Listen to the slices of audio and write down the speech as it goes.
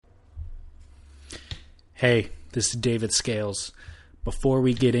Hey, this is David Scales. Before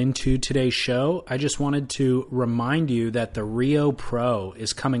we get into today's show, I just wanted to remind you that the Rio Pro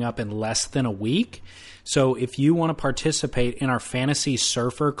is coming up in less than a week. So if you want to participate in our Fantasy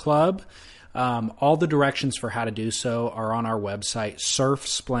Surfer Club, all the directions for how to do so are on our website,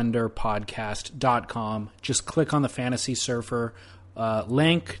 surfsplendorpodcast.com. Just click on the Fantasy Surfer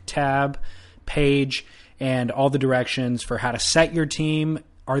link, tab, page, and all the directions for how to set your team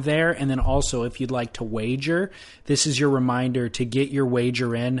are there. And then also, if you'd like to wager, this is your reminder to get your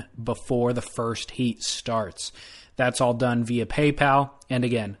wager in before the first heat starts. That's all done via PayPal. And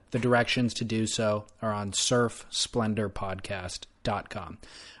again, the directions to do so are on surfsplendorpodcast.com.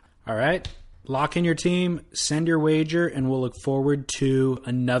 All right, lock in your team, send your wager, and we'll look forward to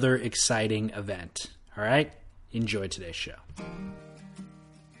another exciting event. All right, enjoy today's show.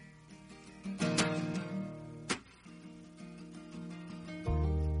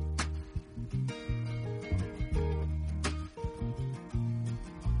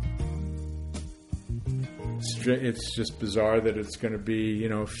 It's just bizarre that it's going to be,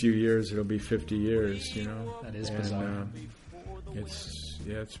 a few years. It'll be 50 years, That is bizarre.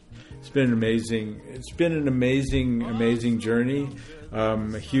 It's been an amazing. It's been an amazing journey.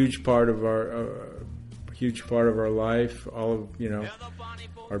 A huge part of our life. All of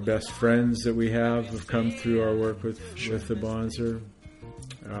our best friends that we have come through our work with the Bonzer.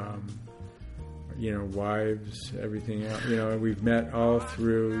 Wives, everything else. We've met all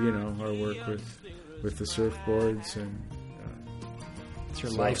through our work with the surfboards, and it's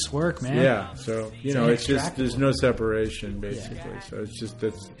your life's work, man. Yeah, so it's just there's no separation basically. Yeah. So it's just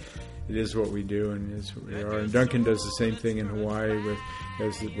it is what we do, and it's what we are. And Duncan does the same thing in Hawaii with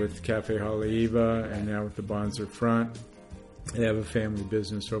Cafe Haleiwa, and now with the Bonzer Front. They have a family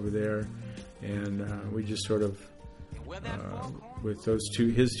business over there, and we just sort of with his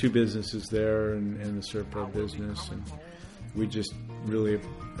two businesses there, and the surfboard business, and we just really,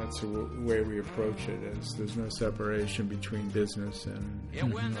 that's the way we approach it, is there's no separation between business and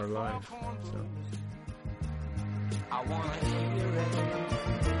our life. So. I want to hear it.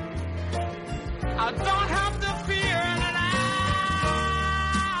 I don't have to fear it, and I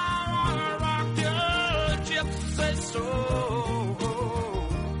want to rock your gypsy soul,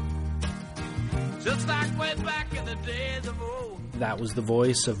 just like way back in the days of old. That was the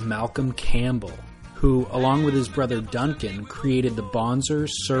voice of Malcolm Campbell, who, along with his brother Duncan, created the Bonzer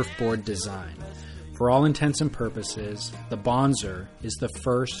surfboard design. For all intents and purposes, the Bonzer is the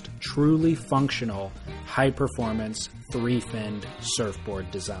first truly functional, high-performance, three-finned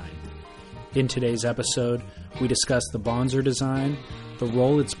surfboard design. In today's episode, we discuss the Bonzer design, the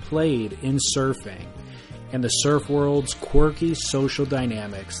role it's played in surfing, and the surf world's quirky social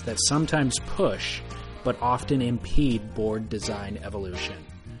dynamics that sometimes push, but often impede board design evolution.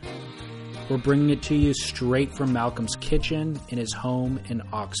 We're bringing it to you straight from Malcolm's kitchen in his home in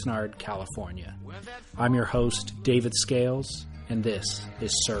Oxnard, California. I'm your host, David Scales, and this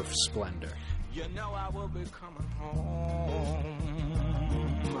is Surf Splendor. You know I will be coming home.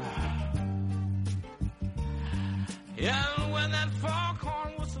 And when that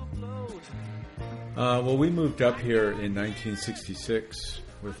foghorn whistle blows. Well, we moved up here in 1966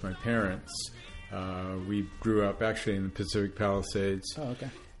 with my parents. We grew up actually in the Pacific Palisades. Oh, okay.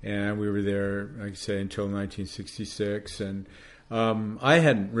 And we were there, like I say, until 1966. And I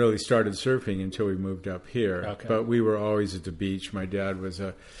hadn't really started surfing until we moved up here. Okay. But we were always at the beach. My dad was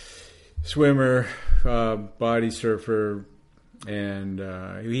a swimmer, body surfer, and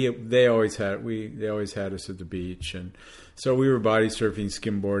they always had us at the beach. And so we were body surfing,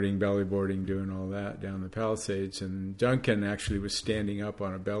 skimboarding, bellyboarding, doing all that down the Palisades. And Duncan actually was standing up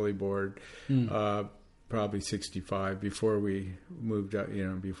on a bellyboard. Probably 65 before we moved up.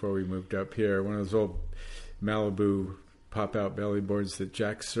 Before we moved up here, one of those old Malibu pop-out belly boards that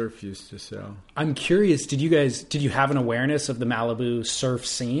Jack Surf used to sell. I'm curious. Did you have an awareness of the Malibu surf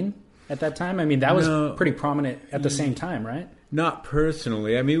scene at that time? I mean, that was pretty prominent at the same time, right? Not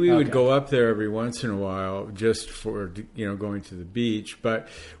personally. I mean, we would go up there every once in a while just for, going to the beach. But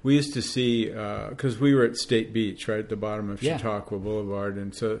we used to see, because we were at State Beach, right at the bottom of Chautauqua Boulevard.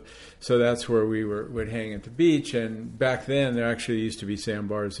 And so that's where we would hang at the beach. And back then, there actually used to be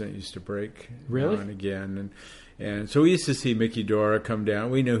sandbars that used to break now and again. And so we used to see Mickey Dora come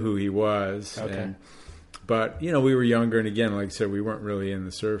down. We knew who he was. Okay. But, we were younger. And again, like I said, we weren't really in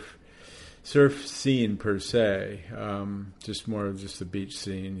the surf scene per se, just more of just the beach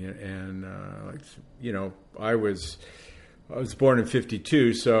scene. And I was I was born in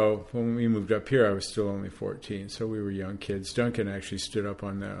 52, so when we moved up here, I was still only 14, so we were young kids. Duncan actually stood up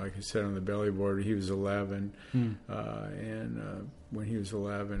on that, like I said, on the belly board. He was 11, when he was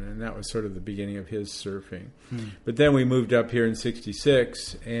 11, and that was sort of the beginning of his surfing. But then we moved up here in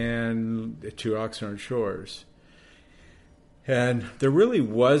 66 and to Oxnard Shores. And there really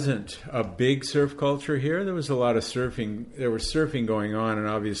wasn't a big surf culture here. There was a lot of surfing. There was surfing going on, and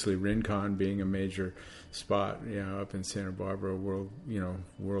obviously Rincon being a major spot, up in Santa Barbara, world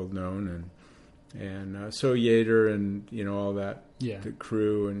known, and so Yater and all that, the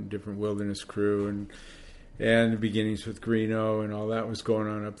crew and different wilderness crew and the beginnings with Greeno and all that was going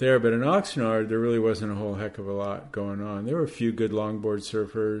on up there. But in Oxnard, there really wasn't a whole heck of a lot going on. There were a few good longboard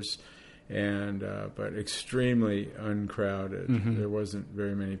surfers, but extremely uncrowded. There wasn't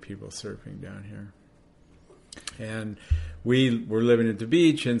very many people surfing down here. And we were living at the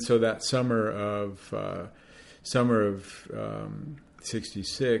beach, and so that summer of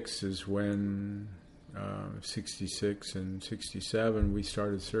 66 is when 66 and 67 we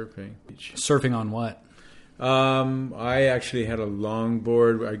started surfing. Surfing on what? I actually had a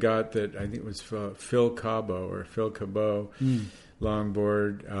longboard. I got that. I think it was Phil Cabot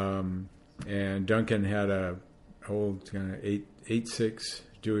longboard, and Duncan had a old kind of 8.6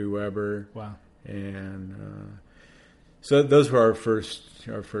 Dewey Weber. Wow. And so those were our first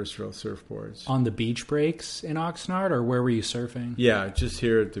real surfboards. On the beach breaks in Oxnard, or where were you surfing? Yeah, just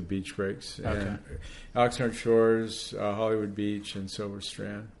here at the beach breaks. Okay. And Oxnard Shores, Hollywood Beach, and Silver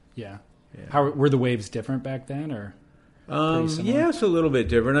Strand. Yeah. How were the waves different back then, or? Yeah, it's a little bit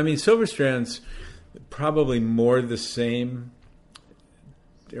different. I mean, Silver Strand's probably more the same,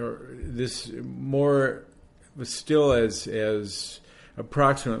 or this more was still as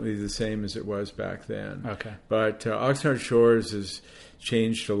approximately the same as it was back then. Okay. But Oxnard Shores has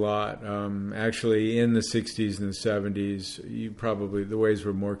changed a lot. Actually, in the 60s and the 70s, the waves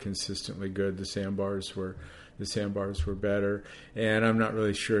were more consistently good. The sandbars were better, and I'm not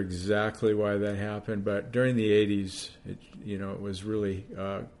really sure exactly why that happened. But during the 80s, it was really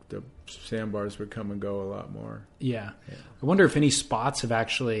the sandbars would come and go a lot more. Yeah. I wonder if any spots have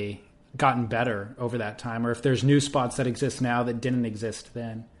actually gotten better over that time, or if there's new spots that exist now that didn't exist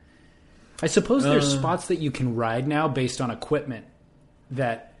then. I suppose there's spots that you can ride now based on equipment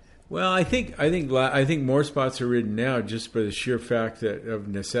that. Well, I think more spots are ridden now just by the sheer fact of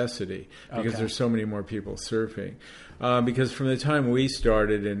necessity, because there's so many more people surfing. Because from the time we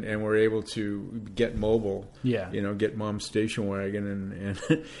started and were able to get mobile, get mom's station wagon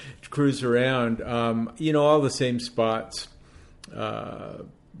and cruise around, all the same spots.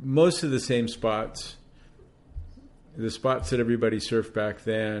 Most of the same spots, the spots that everybody surfed back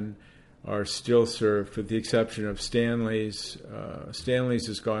then, are still surfed, with the exception of Stanley's. Stanley's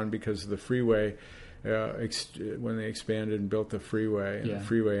is gone because of the freeway, when they expanded and built the freeway, and the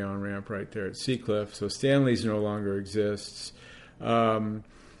freeway on-ramp right there at Seacliff. So Stanley's no longer exists.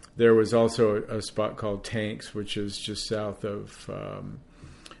 There was also a spot called Tanks, which is just south of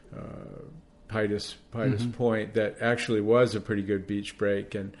Pitus Point, that actually was a pretty good beach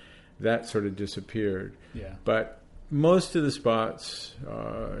break, and that sort of disappeared. Yeah. But most of the spots,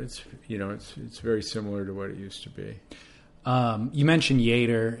 it's very similar to what it used to be. You mentioned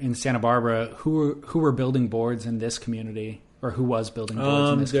Yater in Santa Barbara. Who were building boards in this community, or who was building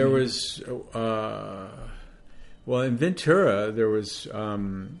boards in this community? There was, in Ventura, there was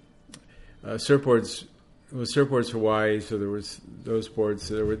surfboards. It was Surfboards Hawaii, so there was those boards.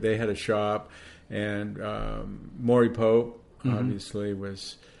 They had a shop, and Maury Pope obviously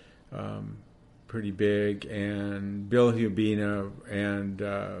was pretty big, and Bill Hubina and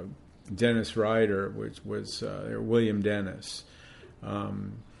Dennis Ryder, which was William Dennis.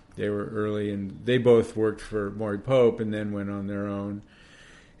 They were early, and they both worked for Maury Pope, and then went on their own.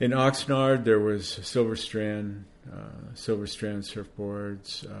 In Oxnard, there was Silver Strand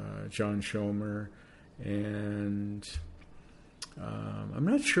Surfboards, John Schomer. And I'm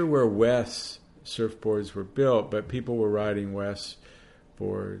not sure where Wes surfboards were built, but people were riding Wes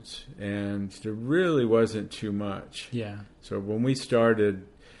boards, and there really wasn't too much. Yeah. So when we started,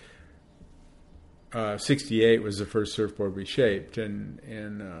 68 was the first surfboard we shaped, and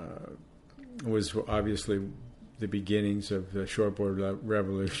was obviously the beginnings of the shortboard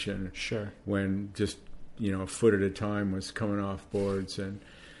revolution. Sure. When just a foot at a time was coming off boards, and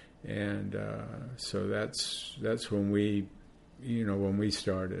so that's when we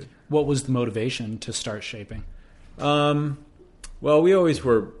started. What was the motivation to start shaping? Well, we always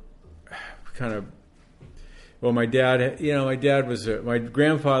were kind of. Well, my grandfather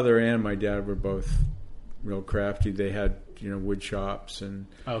and my dad were both real crafty. They had wood shops and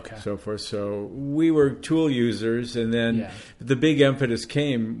Okay. so forth. So we were tool users, and then the big impetus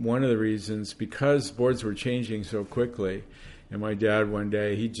came, one of the reasons, because boards were changing so quickly. And my dad one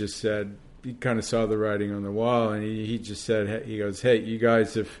day, he just said, he kind of saw the writing on the wall, and he just said, he goes, "Hey, you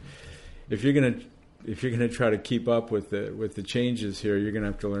guys, if you're gonna try to keep up with the changes here, you're gonna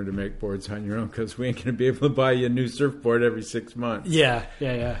have to learn to make boards on your own, because we ain't gonna be able to buy you a new surfboard every 6 months. Yeah.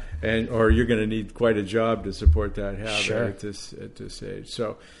 Or you're gonna need quite a job to support that habit at this age.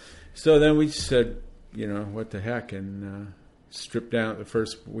 So then we said, what the heck, and stripped down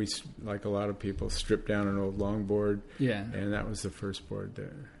we, like a lot of people, stripped down an old longboard. Yeah. And that was the first board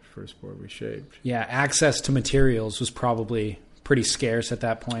we shaped. Yeah, access to materials was probably pretty scarce at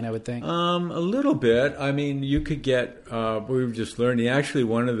that point, I would think. A little bit. I mean, you could get. We were just learning. Actually,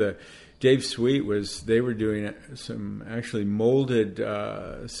 one of the Dave Sweet they were doing some molded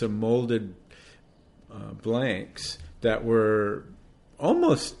blanks that were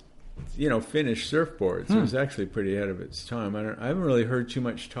almost finished surfboards. It was actually pretty ahead of its time. I haven't really heard too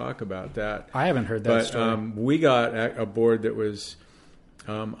much talk about that. I haven't heard that story. We got a board that was.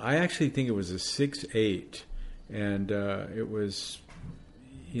 I actually think it was a 6/8. And it was,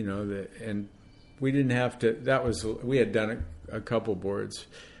 and we didn't have to. We had done a couple boards,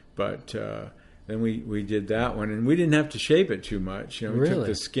 but then we did that one, and we didn't have to shape it too much. We took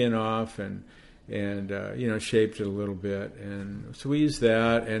the skin off and shaped it a little bit, and so we used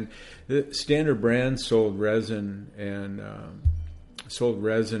that. And the Standard brand sold resin and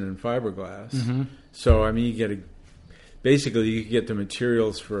fiberglass. Mm-hmm. So I mean, basically, you could get the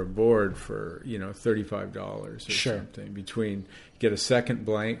materials for a board for $35 or something. Get a second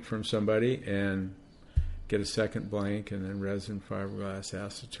blank from somebody and get a second blank, and then resin, fiberglass,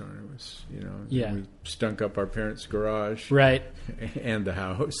 acetone. It was we stunk up our parents' garage, right, and the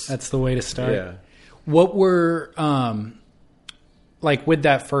house. That's the way to start. Yeah. What were like with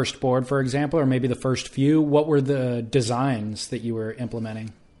that first board, for example, or maybe the first few? What were the designs that you were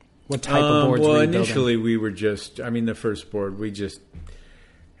implementing? What type of boards were you building? Well, initially we were the first board, we just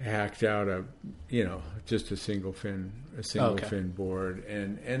hacked out just a single fin board.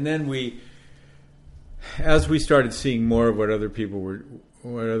 And then as we started seeing more of what other people were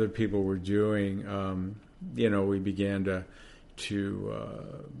doing, we began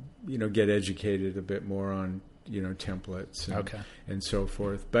to get educated a bit more on, templates and so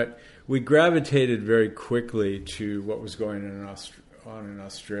forth. But we gravitated very quickly to what was going on in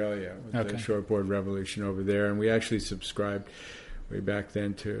Australia with the shortboard revolution over there, and we actually subscribed way back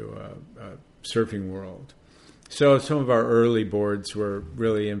then to Surfing World. So some of our early boards were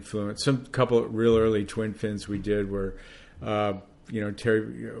really influenced. Some couple of real early twin fins we did were,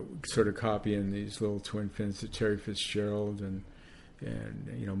 Terry, sort of copying these little twin fins that Terry Fitzgerald and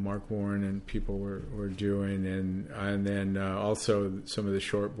Mark Warren and people were doing, and then also some of the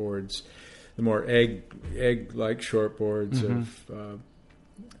shortboards, the more egg-like shortboards of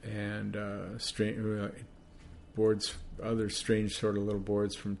strange boards, other strange sort of little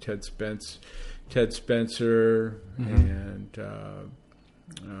boards from Ted Spencer and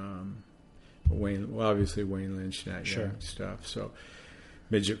Wayne. Well, obviously Wayne Lynch and that young stuff. So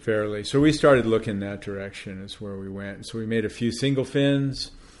Midget Fairley. So we started looking that direction. Is where we went. So we made a few single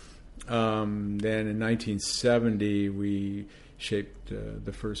fins. Then in 1970 we shaped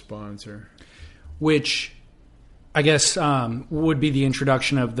the first Bonzer, which I guess would be the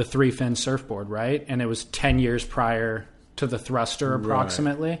introduction of the 3-fin surfboard, right? And it was 10 years prior to the thruster,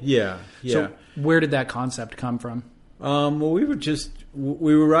 approximately. Right. Yeah. So where did that concept come from? Well, we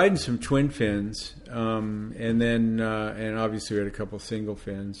were riding some twin fins, and then and obviously we had a couple single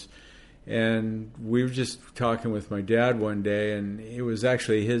fins, and we were just talking with my dad one day, and it was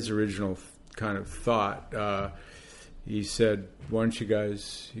actually his original kind of thought. He said, "Why don't you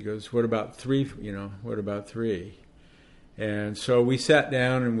guys?" He goes, "What about 3? What about 3?" And so we sat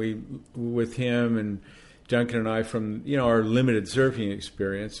down and we, with him and Duncan and I, from our limited surfing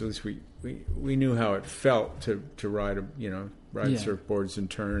experience, at least we knew how it felt to ride surfboards and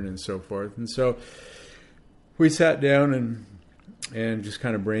turn and so forth. And so we sat down and just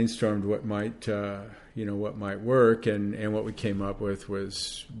kind of brainstormed what might work, and what we came up with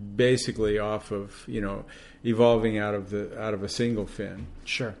was basically off of evolving out of a single fin.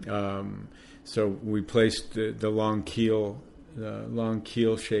 Sure. So we placed the long keel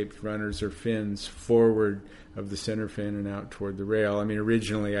shaped runners or fins forward of the center fin and out toward the rail. I mean,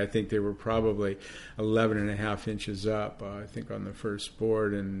 originally I think they were probably 11.5 inches up, I think on the first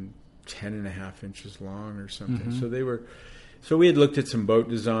board, and 10.5 inches long or something. So they So we had looked at some boat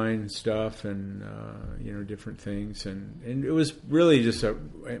design stuff and, different things. And it was really just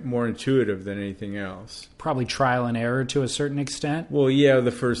more intuitive than anything else. Probably trial and error to a certain extent. Well, yeah,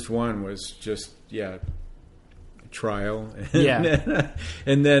 the first one was just, trial. Yeah.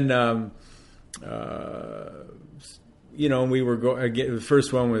 And then, we were again. The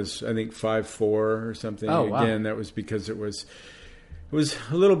first one was, I think, 5.4 or something. Oh, wow. Again, that was because it was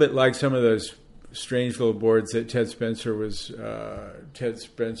a little bit like some of those strange little boards that Ted Spencer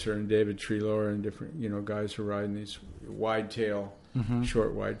and David Treloar and different guys were riding these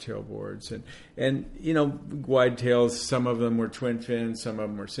short wide tail boards, and wide tails. Some of them were twin fins, some of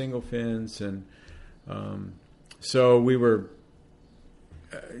them were single fins, and so we were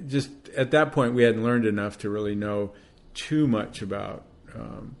just at that point we hadn't learned enough to really know too much about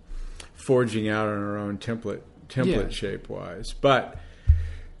forging out on our own template shape wise, but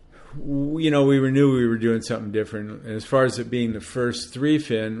we knew we were doing something different. And as far as it being the first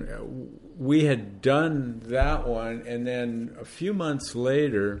 3-fin, we had done that one, and then a few months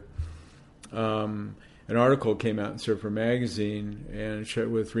later, an article came out in Surfer Magazine and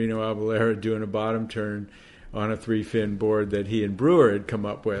with Reno Avalera doing a bottom turn on a 3-fin board that he and Brewer had come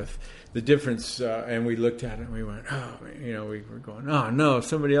up with. The difference, and we looked at it and we went, we were going, oh no,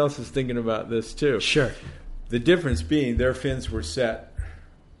 somebody else is thinking about this too. Sure. The difference being their fins were set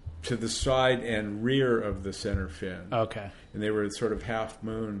to the side and rear of the center fin. Okay. And they were sort of half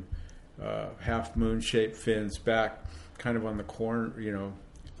moon shaped fins back kind of on the corner,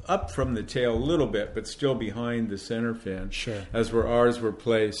 up from the tail a little bit, but still behind the center fin. Sure. As where ours were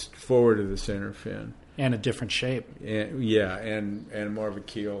placed forward of the center fin. And a different shape. And more of a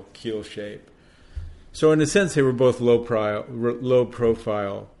keel shape. So in a sense, they were both low profile,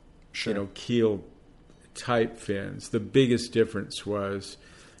 sure. Keel type fins. The biggest difference was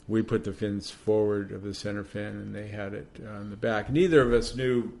we put the fins forward of the center fin and they had it on the back. Neither of us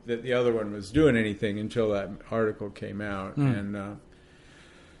knew that the other one was doing anything until that article came out. And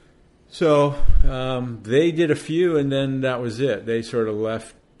so they did a few, and then that was it. They sort of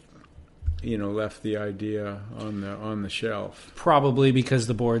left the idea on the shelf. Probably because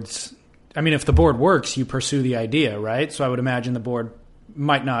the board's... I mean, if the board works, you pursue the idea, right? So I would imagine the board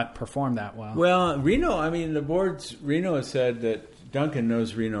might not perform that well. Well, Reno has said that Duncan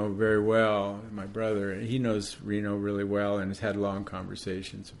knows Reno very well, my brother. He knows Reno really well and has had long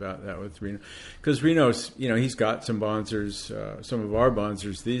conversations about that with Reno. Because Reno's, he's got some Bonzers, some of our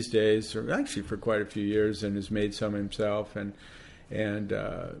Bonzers these days, or actually for quite a few years, and has made some himself. And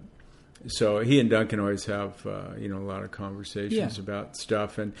so he and Duncan always have, a lot of conversations about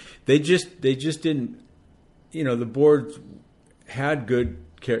stuff. And they just didn't, the boards had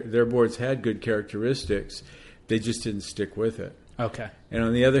their boards had good characteristics. They just didn't stick with it. Okay. And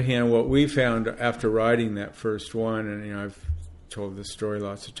on the other hand, what we found after riding that first one, and I've told this story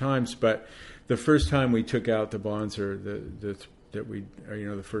lots of times, but the first time we took out the Bonzer,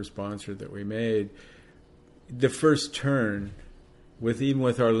 the first Bonzer that we made, the first turn, even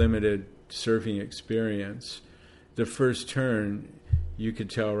with our limited surfing experience, the first turn, you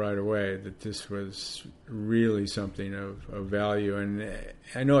could tell right away that this was really something of value. And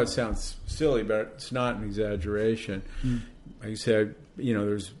I know it sounds silly, but it's not an exaggeration. Like I said,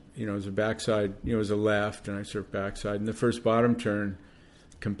 there's, it was a backside, it was a left, and I surfed backside. And the first bottom turn,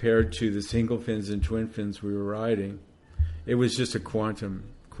 compared to the single fins and twin fins we were riding, it was just a quantum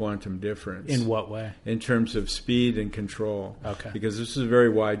difference. In what way? In terms of speed and control. Okay. Because this is a very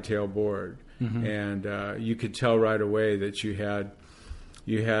wide tail board, and you could tell right away that you had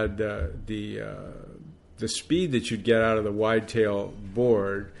the speed that you'd get out of the wide tail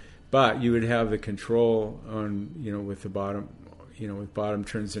board, but you would have the control on with the bottom, with bottom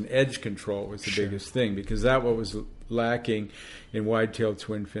turns, and edge control was the biggest thing, because that what was lacking in wide tail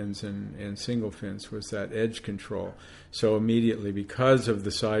twin fins and single fins was that edge control. So immediately, because of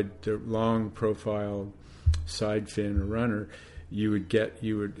the long profile side fin runner, you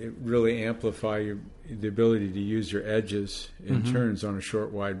would really amplify the ability to use your edges in turns on a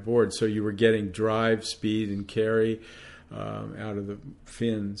short wide board. So you were getting drive, speed, and carry out of the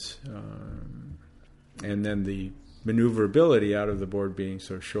fins, and then the maneuverability out of the board being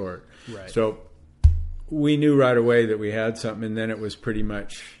so short. Right. So we knew right away that we had something, and then it was pretty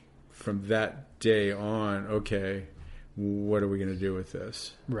much from that day on, okay, what are we going to do with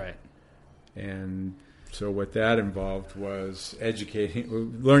this? Right. And so what that involved was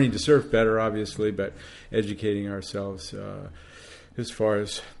learning to surf better, obviously, but educating ourselves as far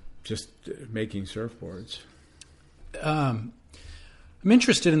as just making surfboards. I'm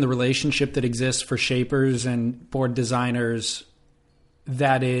interested in the relationship that exists for shapers and board designers.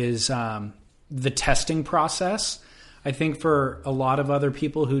 That is the testing process. I think for a lot of other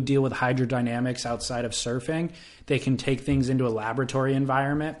people who deal with hydrodynamics outside of surfing, they can take things into a laboratory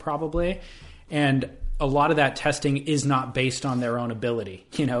environment probably. And a lot of that testing is not based on their own ability,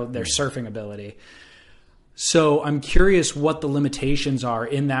 their surfing ability. So I'm curious what the limitations are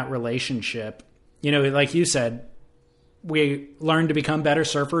in that relationship. Like you said, we learned to become better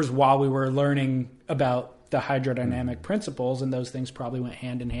surfers while we were learning about the hydrodynamic principles, and those things probably went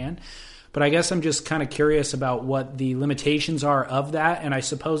hand in hand. But I guess I'm just kind of curious about what the limitations are of that. And I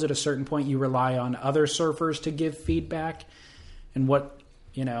suppose at a certain point you rely on other surfers to give feedback. And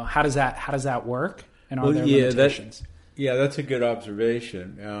how does that work? And are there limitations? That's a good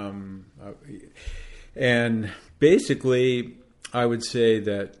observation. And basically, I would say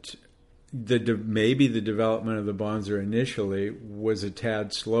that maybe the development of the Bonzer initially was a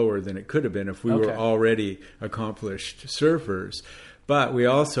tad slower than it could have been if we were already accomplished surfers. But we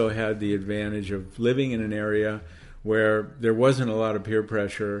also had the advantage of living in an area where there wasn't a lot of peer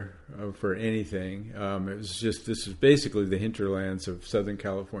pressure for anything. This was basically the hinterlands of Southern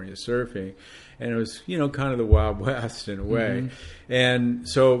California surfing. And it was, kind of the Wild West in a way. Mm-hmm. And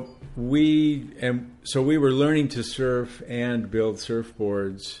so we were learning to surf and build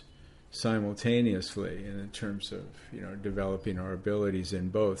surfboards simultaneously, and in terms of developing our abilities in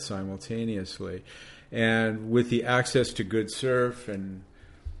both simultaneously. And with the access to good surf and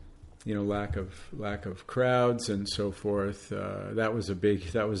lack of crowds and so forth, that was a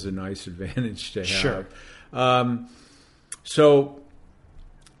nice advantage to have. Sure.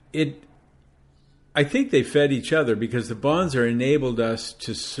 I think they fed each other, because the Bonzer enabled us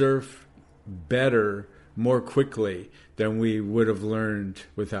to surf better more quickly than we would have learned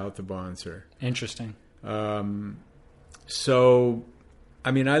without the Bonzer. Interesting. I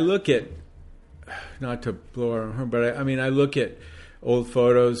look at, not to blow our own horn, but I look at old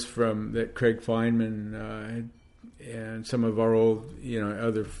photos that Craig Feynman and some of our old,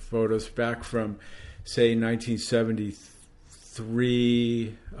 other photos back from, say,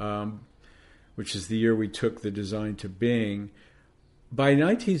 1973, which is the year we took the design to Bing. By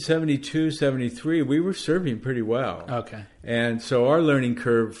 1972, 73, we were surfing pretty well. Okay. And so our learning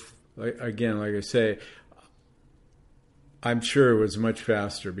curve, like I say, I'm sure it was much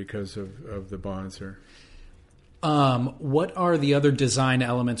faster because of the Bonzer. What are the other design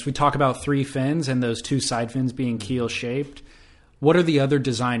elements? We talk about 3 fins and those 2 side fins being keel shaped. What are the other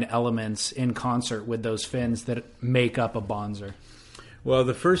design elements in concert with those fins that make up a Bonzer? Well,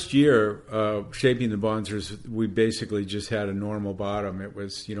 the first year shaping the Bonzers, we basically just had a normal bottom. It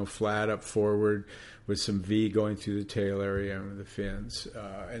was, flat up forward with some V going through the tail area and the fins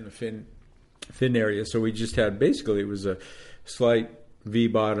and the fin area. So we just had, basically, it was a slight V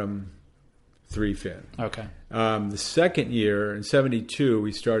bottom 3 fin. Okay. The second year, in 72,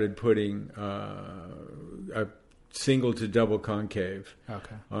 we started putting a single to double concave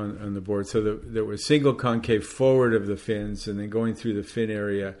on the board. So there was single concave forward of the fins, and then going through the fin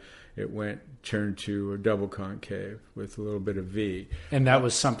area, it turned to a double concave with a little bit of V. And that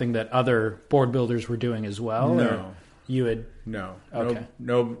was something that other board builders were doing as well? No. Or you had... No. Okay.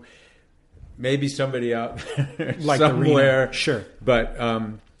 No. Maybe somebody out there like somewhere. Arena. Sure. But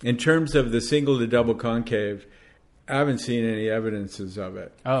in terms of the single to double concave, I haven't seen any evidences of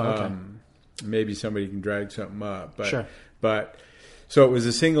it. Oh, okay. Maybe somebody can drag something up. But, sure. So it was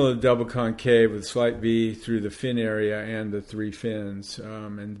a single to double concave with slight V through the fin area and the 3 fins.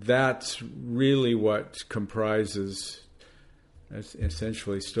 And that's really what comprises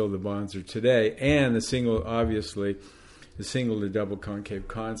essentially still the Bonzer today. And the single to double concave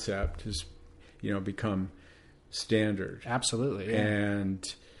concept has, become standard. Absolutely. Yeah.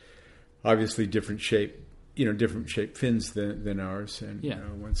 And obviously different shape fins than ours. And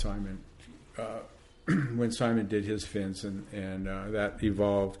when Simon did his fins, and that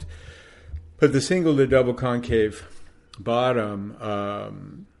evolved. But the single to double concave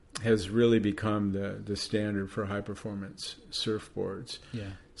bottom has really become the standard for high performance surfboards.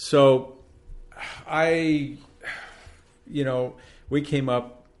 Yeah. So we came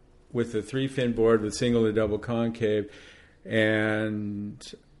up with the 3 fin board with single to double concave,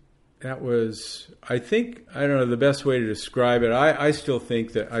 and that was, I think, I don't know the best way to describe it. I still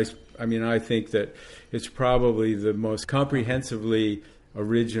think that I think that it's probably the most comprehensively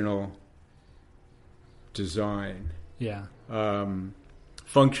original design. Yeah.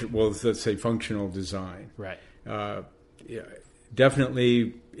 Let's say functional design. Right.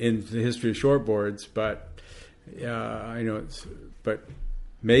 Definitely in the history of shortboards, but but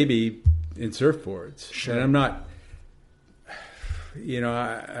maybe in surfboards. Sure. And I'm not,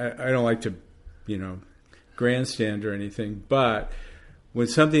 I don't like to, grandstand or anything, but when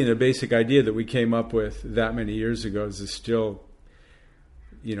something, the basic idea that we came up with that many years ago is still,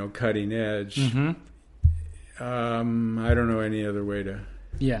 cutting edge. Mm-hmm. I don't know any other way to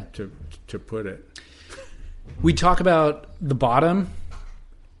put it. We talk about the bottom.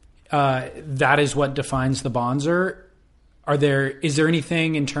 That is what defines the Bonzer. Is there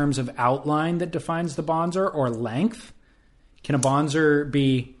anything in terms of outline that defines the Bonzer or length? Can a Bonzer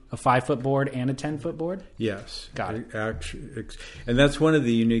be a 5-foot board and a 10-foot board? Yes. Got it. Actually, and that's one of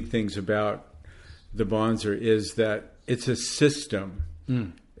the unique things about the Bonzer is that it's a system.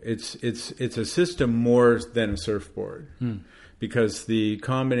 Mm. It's a system more than a surfboard. Mm. Because the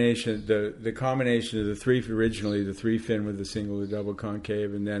combination of the originally the 3-fin with the single to double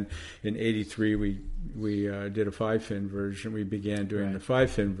concave, and then in '83 we did a 5-fin version. We began doing the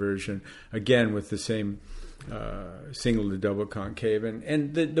 5-fin version again with the same single to double concave,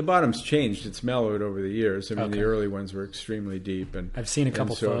 and the bottom's changed. It's mellowed over the years. I mean, the early ones were extremely deep, and I've seen a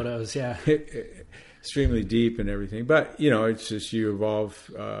couple photos. Yeah, extremely deep and everything. But it's just you evolve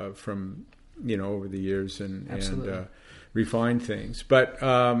from over the years and refine things. But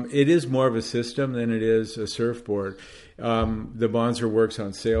it is more of a system than it is a surfboard. The Bonzer works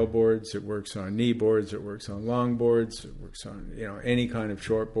on sailboards, it works on knee boards, it works on longboards, it works on any kind of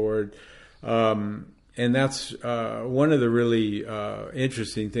shortboard. And that's one of the really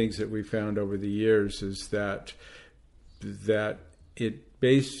interesting things that we found over the years is that it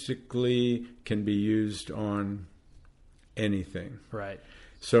basically can be used on anything. Right.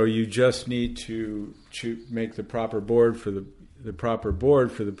 So you just need to make the proper board for the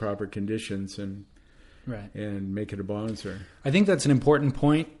proper conditions and make it a Bonzer. I think that's an important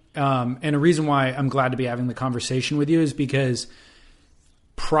point. And a reason why I'm glad to be having the conversation with you is because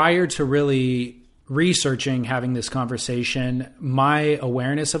prior to really researching having this conversation, my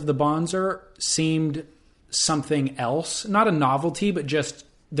awareness of the Bonzer seemed something else. Not a novelty, but just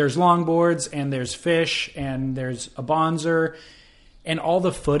there's longboards and there's fish and there's a Bonzer. And all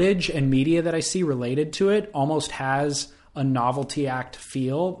the footage and media that I see related to it almost has a novelty act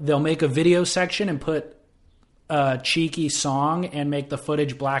feel. They'll make a video section and put a cheeky song and make the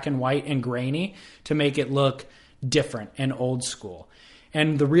footage black and white and grainy to make it look different and old school.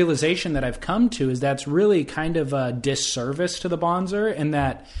 And the realization that I've come to is that's really kind of a disservice to the Bonzer, in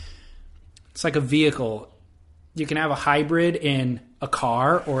that it's like a vehicle. You can have a hybrid in a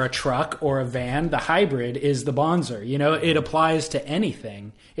car or a truck or a van. The hybrid is the Bonzer. It applies to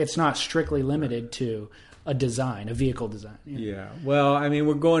anything. It's not strictly limited to a design, a vehicle design. Yeah. Well, I mean,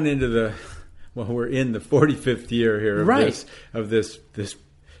 we're going into we're in the 45th year here of this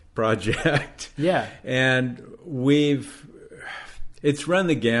project. Yeah. And it's run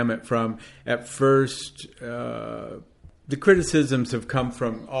the gamut from, at first, the criticisms have come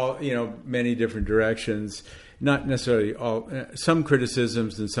from many different directions. Not necessarily all, some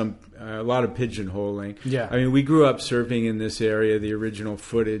criticisms and a lot of pigeonholing. Yeah. I mean, we grew up surfing in this area. The original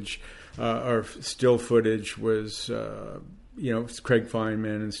footage, or still footage was, Craig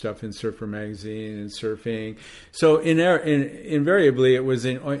Feynman and stuff in Surfer Magazine and surfing. So invariably it was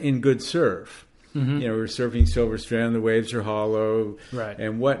in good surf. Mm-hmm. We were surfing Silver Strand, the waves are hollow,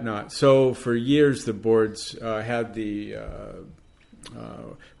 and whatnot. So for years the boards had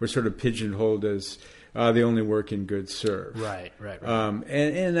were sort of pigeonholed as they only work in good surf. Right.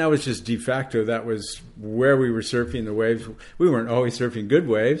 And that was just de facto. That was where we were surfing the waves. We weren't always surfing good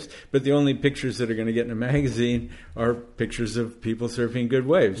waves, but the only pictures that are going to get in a magazine are pictures of people surfing good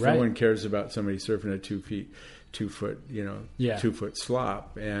waves. Right. No one cares about somebody surfing a 2 foot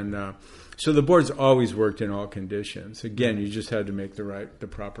slop. And so the boards always worked in all conditions. Again, you just had to make the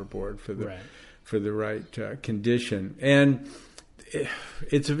proper board for the right condition. And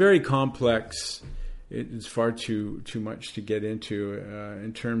it's a very complex. It's far too much to get into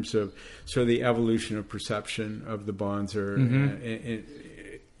in terms of sort of the evolution of perception of the Bonzer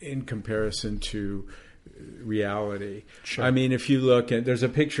in comparison to reality. Sure. I mean, if you look at, there's a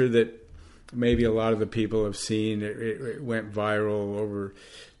picture that maybe a lot of the people have seen. It went viral over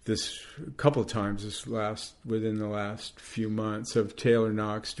this couple of times within the last few months, of Taylor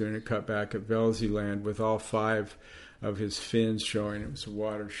Knox doing a cutback at Velsyland with all 5 of his fins showing. It was a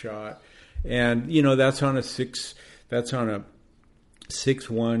water shot. And that's on a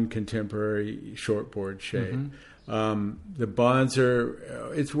 6'1" contemporary shortboard shape. Mm-hmm. The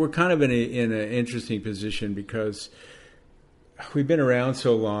Bonzer, we're kind of in an interesting position because we've been around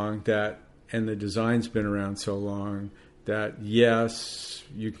so long and the design's been around so long that yes,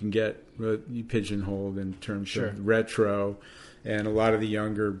 you can get pigeonholed in terms of retro, and a lot of the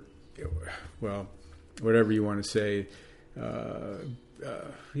younger, whatever you want to say.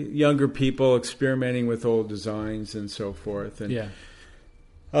 Younger people experimenting with old designs and so forth, and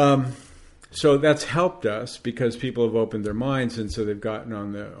So that's helped us because people have opened their minds, and so they've gotten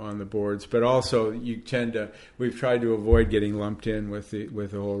on the boards. But also, we've tried to avoid getting lumped in with the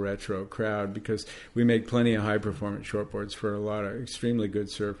whole retro crowd because we make plenty of high performance shortboards for a lot of extremely good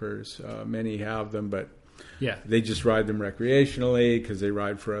surfers. Many have them, but they just ride them recreationally because they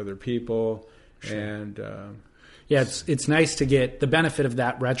ride for other people. Sure. And it's nice to get the benefit of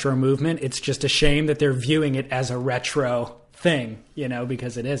that retro movement. It's just a shame that they're viewing it as a retro thing,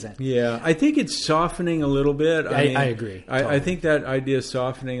 because it isn't. Yeah, I think it's softening a little bit. I agree. I think that idea is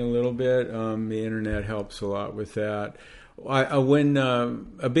softening a little bit. The internet helps a lot with that. When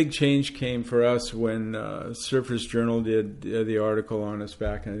a big change came for us when Surfers Journal did the article on us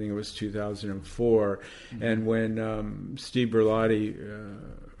back, I think it was 2004, and when Steve Berlotti,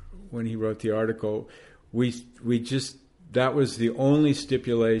 when he wrote the article, we just, that was the only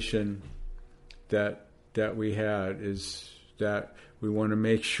stipulation that we had, is that we want to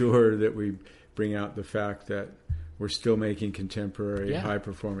make sure that we bring out the fact that we're still making contemporary high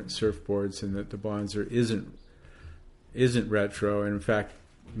performance surfboards, and that the Bonzer isn't retro, and in fact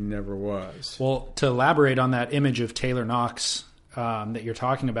never was. Well, to elaborate on that image of Taylor Knox that you're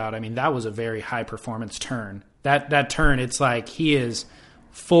talking about, I mean, that was a very high performance turn. That turn, it's like he is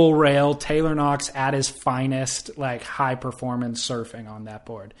full rail Taylor Knox at his finest, like high performance surfing on that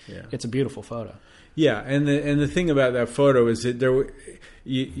board. Yeah. It's a beautiful photo. Yeah, and the thing about that photo is that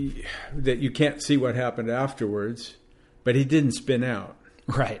that you can't see what happened afterwards, but he didn't spin out.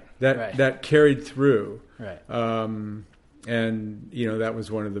 Right. That carried through. Right. And that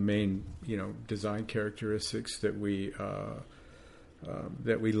was one of the main design characteristics that we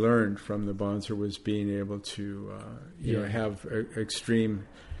learned from the Bonzer, was being able to have extreme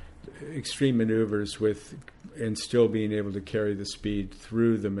maneuvers and still being able to carry the speed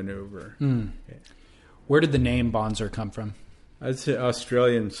through the maneuver. Where did the name Bonzer come from? It's an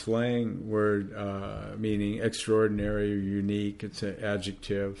Australian slang word meaning extraordinary or unique. It's an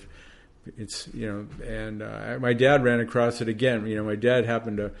adjective. It's, and my dad ran across it again. My dad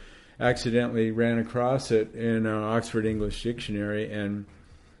happened to accidentally ran across it in Oxford English Dictionary, and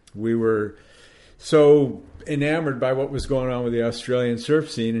we were so enamored by what was going on with the Australian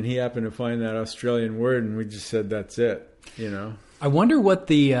surf scene, and he happened to find that Australian word, and we just said, that's it, I wonder what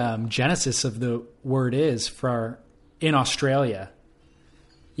the genesis of the word is in Australia.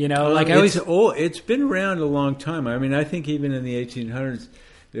 It's been around a long time. I mean, I think even in the 1800s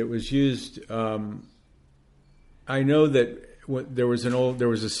it was used. I know that there was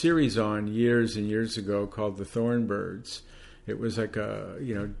a series on years and years ago called The Thornbirds. It was like a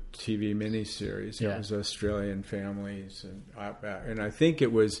TV miniseries. It was Australian families, and I think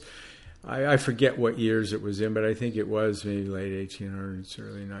it was. I forget what years it was in, but I think it was maybe late 1800s,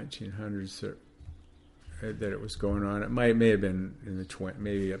 early 1900s that it was going on. It may have been in the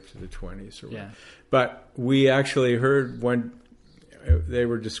maybe up to the 20s or whatever. Yeah. But we actually heard when they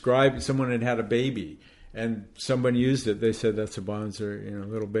were describing, someone had a baby, and someone used it. They said, that's a Bonzer,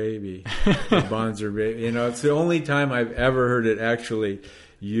 little baby, a Bonzer baby. It's the only time I've ever heard it actually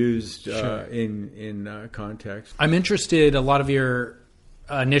used in context. I'm interested. A lot of your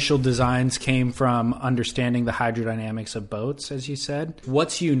initial designs came from understanding the hydrodynamics of boats, as you said.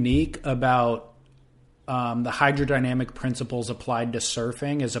 What's unique about the hydrodynamic principles applied to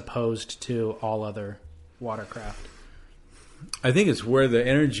surfing as opposed to all other watercraft? I think it's where the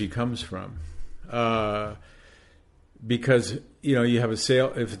energy comes from. Because, you have a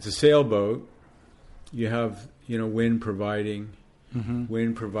sail. If it's a sailboat, you have, wind providing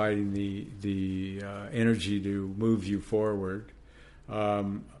the energy to move you forward. A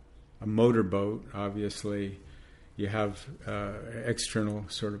motorboat, obviously, you have external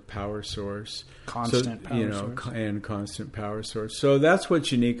sort of power source, constant power source. So that's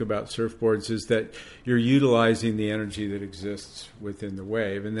what's unique about surfboards, is that you're utilizing the energy that exists within the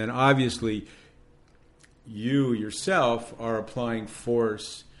wave, and then obviously you yourself are applying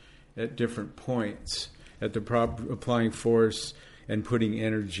force at different points, applying force and putting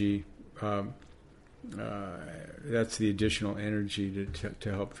energy. That's the additional energy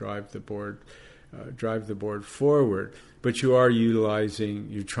to help drive the board forward. But you're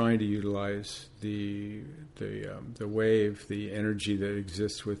trying to utilize the wave, the energy that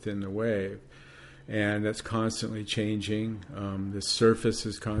exists within the wave, and that's constantly changing. The surface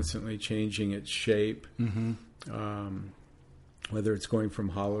is constantly changing its shape, whether it's going from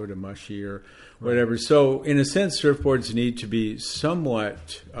hollow to mushy or whatever. So, in a sense, surfboards need to be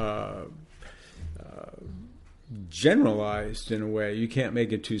somewhat generalized in a way. You can't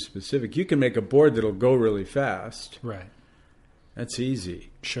make it too specific. You can make a board that'll go really fast. Right. That's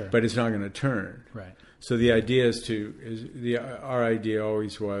easy. Sure. But it's not going to turn. Right. So the idea our idea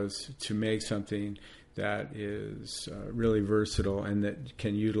always was to make something that is really versatile and that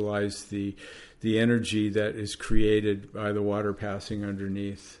can utilize the energy that is created by the water passing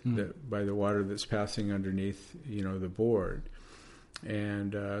underneath, by the water that's passing underneath, the board.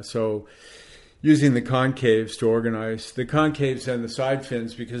 And so using the concaves to organize the concaves and the side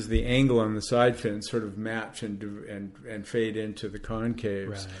fins, because the angle on the side fins sort of match and fade into the concaves.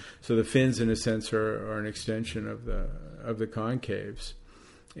 Right. So the fins, in a sense, are an extension of the concaves.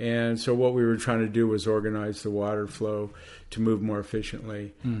 And so what we were trying to do was organize the water flow to move more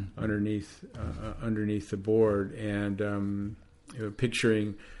efficiently underneath the board, and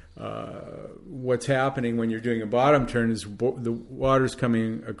picturing what's happening when you're doing a bottom turn is the water's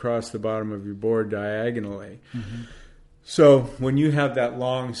coming across the bottom of your board diagonally. Mm-hmm. So when you have that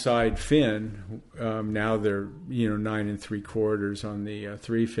long side fin, now they're 9 3/4 on the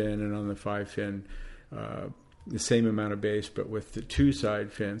 3 fin, and on the 5 fin the same amount of base, but with the 2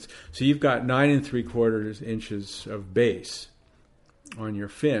 side fins. So you've got 9 3/4 inches of base on your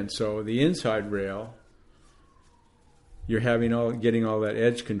fin. So the inside rail, you're getting all that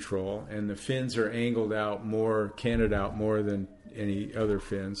edge control, and the fins are canted out more than any other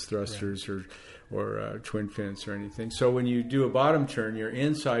fins, thrusters or twin fins or anything. So when you do a bottom turn, your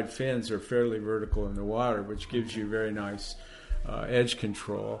inside fins are fairly vertical in the water, which gives you very nice edge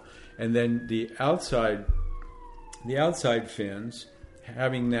control. And then the outside fins,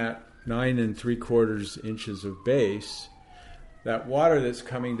 having that 9 3/4 inches of base, that water that's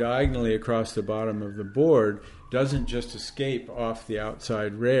coming diagonally across the bottom of the board doesn't just escape off the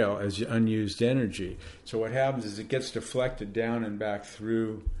outside rail as unused energy. So what happens is it gets deflected down and back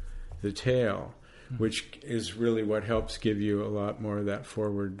through the tail, which is really what helps give you a lot more of that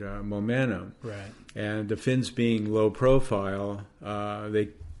forward momentum. Right. And the fins being low profile, they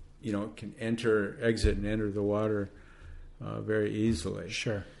can exit and enter the water very easily.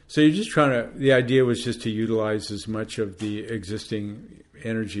 Sure. So you're just the idea was just to utilize as much of the existing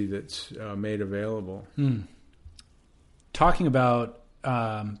energy that's made available. Talking about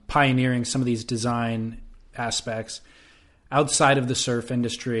pioneering some of these design aspects, outside of the surf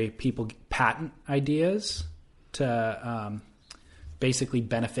industry, people patent ideas to basically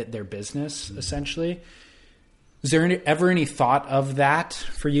benefit their business, essentially. Is there ever any thought of that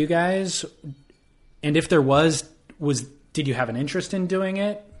for you guys? And if there was did you have an interest in doing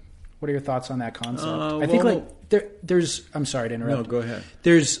it? What are your thoughts on that concept? I think there's. I'm sorry to interrupt. No, go ahead.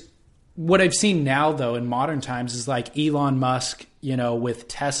 There's what I've seen now, though, in modern times is like Elon Musk, with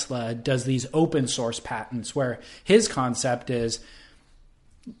Tesla, does these open source patents where his concept is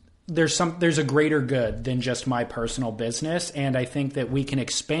there's a greater good than just my personal business, and I think that we can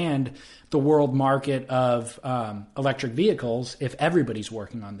expand the world market of electric vehicles if everybody's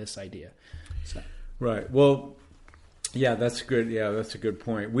working on this idea. So. Right. Well. Yeah, that's good. Yeah, that's a good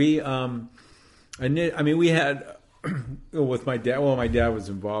point. We, we had with my dad. Well, my dad was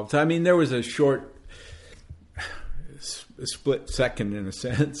involved. I mean, there was a short, split second, in a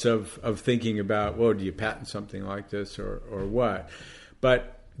sense, of thinking about, well, do you patent something like this or what?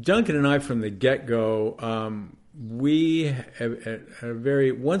 But Duncan and I, from the get-go, we had a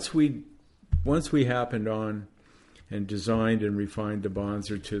very once we happened on and designed and refined the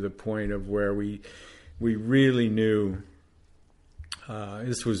Bonzer to the point of where we really knew,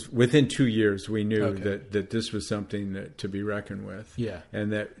 this was within 2 years, we knew that this was something to be reckoned with. Yeah.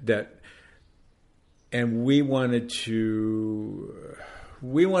 And and we wanted to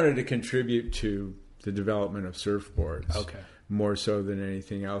contribute to the development of surfboards. Okay. More so than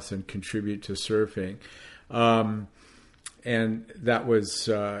anything else, and contribute to surfing. And that was,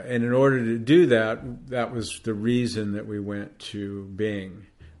 and in order to do that, that was the reason that we went to Bing.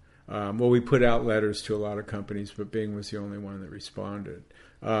 We put out letters to a lot of companies, but Bing was the only one that responded.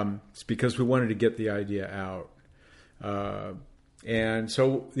 It's because we wanted to get the idea out. And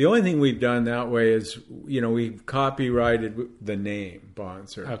so the only thing we've done that way is, we've copyrighted the name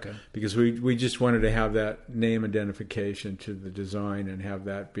Bonzer. Okay. Because we just wanted to have that name identification to the design and have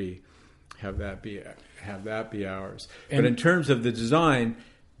that be ours. But in terms of the design,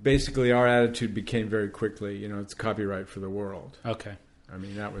 basically our attitude became very quickly, it's copyright for the world. Okay. I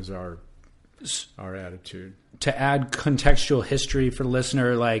mean, that was our attitude. To add contextual history for the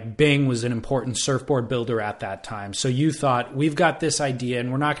listener, like Bing was an important surfboard builder at that time. So you thought, we've got this idea and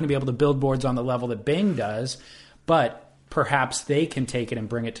we're not going to be able to build boards on the level that Bing does, but perhaps they can take it and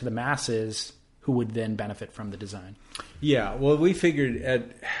bring it to the masses who would then benefit from the design. Yeah, well, we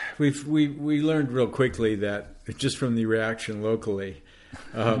figured we learned real quickly that just from the reaction locally,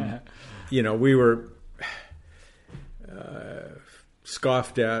 we were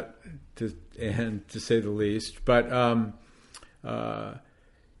scoffed at and to say the least. But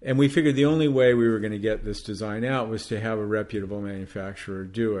and we figured the only way we were going to get this design out was to have a reputable manufacturer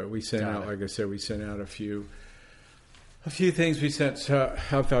do it. We sent out, like I said, a few things. We sent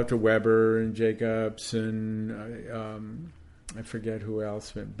stuff out to Weber and Jacobs and I forget who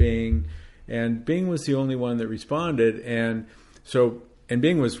else, but Bing. And Bing was the only one that responded. And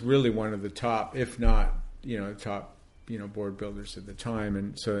Bing was really one of the top, if not, top, board builders at the time.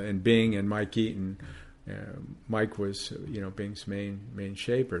 And Bing and Mike Eaton. Mike was, Bing's main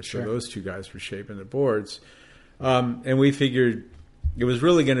shaper. So those two guys were shaping the boards. And we figured it was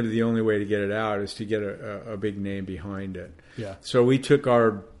really going to be the only way to get it out is to get a big name behind it. Yeah. So we took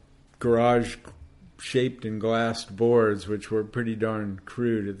our garage shaped and glassed boards, which were pretty darn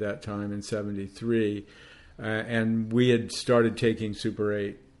crude at that time in 73. And we had started taking Super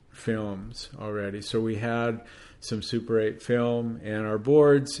 8 films already. So we had some Super 8 film and our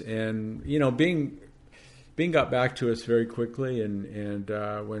boards. And, Bing got back to us very quickly, and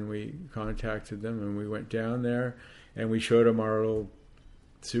when we contacted them, and we went down there, and we showed them our little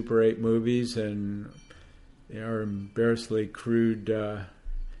Super 8 movies and our embarrassingly crude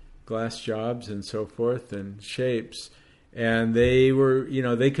glass jobs and so forth and shapes, and they were,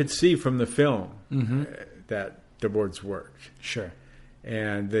 they could see from the film that the boards worked. Sure.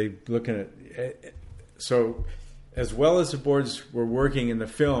 And they looking at so as well as the boards were working in the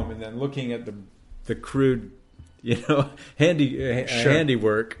film, and then looking at the crude,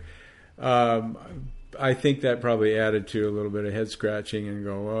 handiwork. I think that probably added to a little bit of head scratching and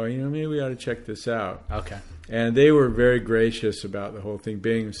go, well, maybe we ought to check this out. Okay. And they were very gracious about the whole thing.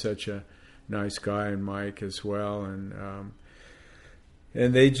 Being such a nice guy, and Mike as well, and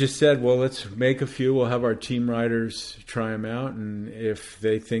they just said, well, let's make a few. We'll have our team writers try them out, and if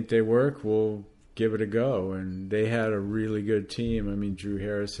they think they work, we'll give it a go. And they had a really good team. I mean, Drew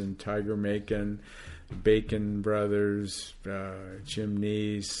Harrison, Tiger Macon, Bacon Brothers, Jim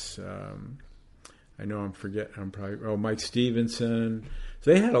Neese. I know Mike Stevenson.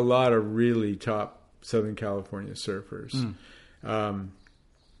 So they had a lot of really top Southern California surfers.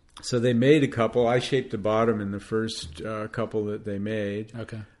 So they made a couple. I shaped the bottom in the first couple that they made.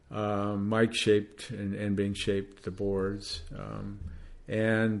 Okay. Mike shaped and Bing shaped the boards.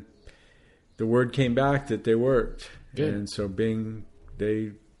 And the word came back that they worked. Good. And so Bing,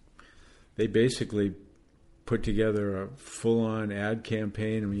 they basically put together a full-on ad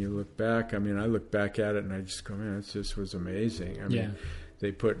campaign. And when you look back, I look back at it and I just go, man, it just was amazing.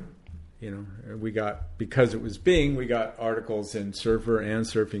 They put, we got, because it was Bing, we got articles in Surfer and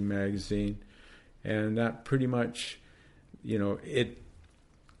Surfing Magazine. And that pretty much, it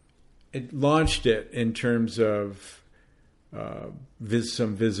launched it in terms of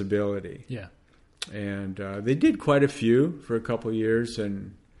some visibility. Yeah. And they did quite a few for a couple of years,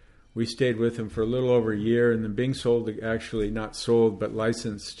 and we stayed with him for a little over a year, and then Bing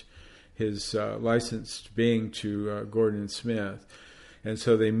licensed his licensed Bing to Gordon and Smith. And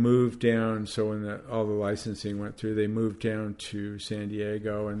so they moved down, so when all the licensing went through, they moved down to San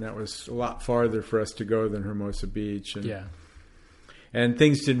Diego, and that was a lot farther for us to go than Hermosa Beach. And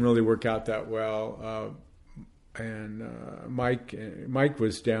things didn't really work out that well. Mike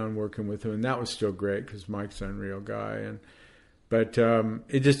was down working with him, and that was still great because Mike's an unreal guy. But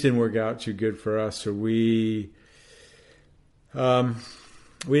it just didn't work out too good for us. So we didn't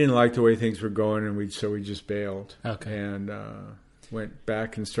like the way things were going, and we just bailed. Okay. And went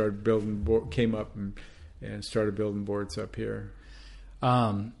back and started came up and started building boards up here.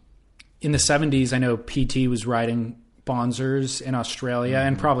 In the 70s, I know PT was riding Bonzers in Australia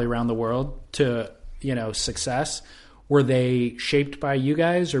and probably around the world to success. Were they shaped by you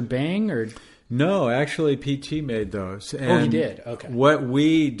guys or Bing or? No, actually, PT made those. And he did?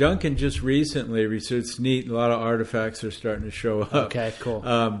 Okay. Duncan just recently researched, it's neat, a lot of artifacts are starting to show up. Okay, cool.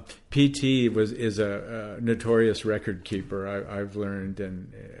 PT is a notorious record keeper, I've learned,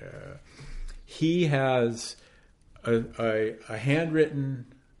 and he has a handwritten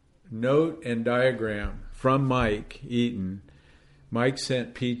note and diagram from Mike Eaton. Mike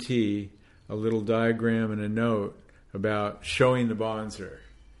sent PT a little diagram and a note about showing the Bonzer.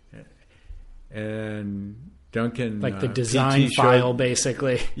 And Duncan, like the design file,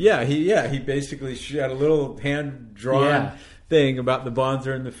 basically. He basically had a little hand drawn thing about the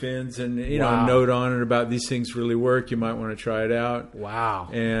Bonzer and the fins, and a note on it about these things really work. You might want to try it out. Wow!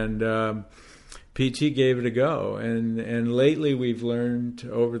 And PT gave it a go, and lately we've learned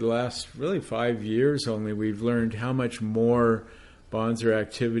over the last really 5 years only, we've learned how much more Bonzer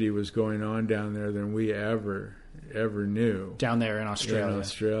activity was going on down there than we ever knew. Down there in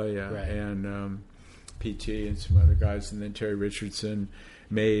Australia. Right. And PT and some other guys, and then Terry Richardson.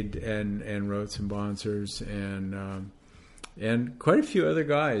 made and wrote some Bonzers, and quite a few other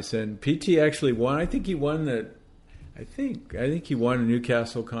guys. And PT actually won. I think he won I think he won a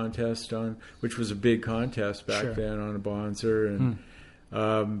Newcastle contest which was a big contest back then on a Bonzer,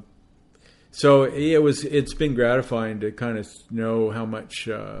 and so it's been gratifying to kind of know how much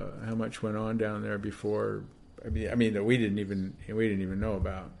went on down there before. I mean that we didn't even know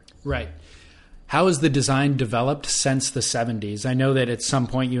about. Right. How has the design developed since the 70s? I know that at some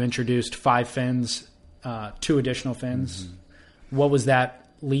point you introduced 5 fins, 2 additional fins. Mm-hmm. What was that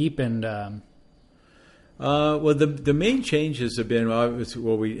leap? And well, the main changes have been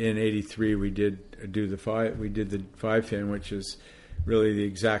in '83 we did the 5 fin, which is really the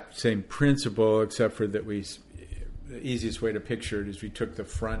exact same principle, except for that the easiest way to picture it is we took the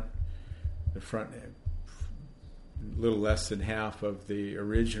front a little less than half of the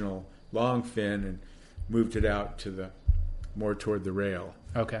original long fin and moved it out more toward the rail.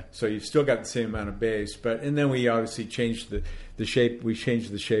 Okay. So you've still got the same amount of base, and then we obviously changed the shape. We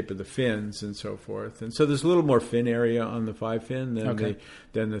changed the shape of the fins and so forth, and so there's a little more fin area on the 5 fin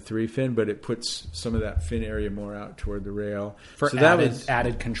than the 3 fin, but it puts some of that fin area more out toward the rail for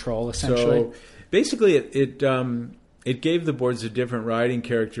added control. Essentially, so basically, it gave the boards a different riding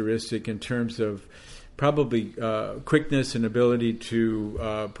characteristic in terms of probably quickness and ability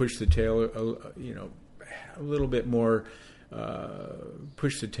to push the tail, a little bit more.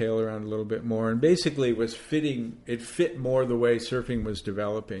 Push the tail around a little bit more, and basically it fit more the way surfing was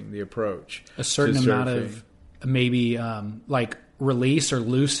developing, the approach. A certain amount of maybe like release or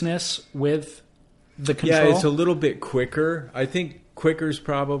looseness with the control? Yeah, it's a little bit quicker. I think quicker is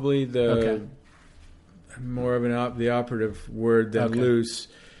probably more of the operative word than loose.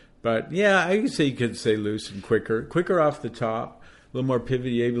 But yeah, I guess you could say loose and quicker. Quicker off the top, a little more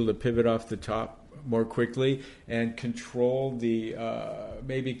able to pivot off the top more quickly, and control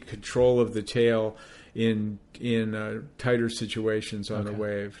control of the tail in tighter situations on the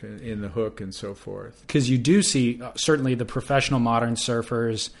wave, in the hook and so forth. Because you do see certainly the professional modern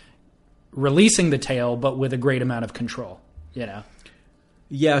surfers releasing the tail, but with a great amount of control.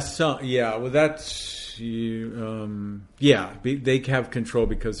 Yes, well, that's they have control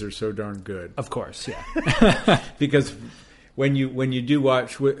because they're so darn good. Of course, yeah. Because when you do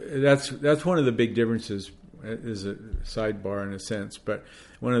watch, that's one of the big differences. Is a sidebar in a sense, but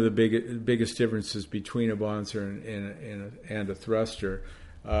one of the biggest differences between a Bonzer and a thruster,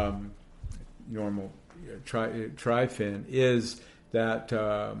 normal tri-fin, is that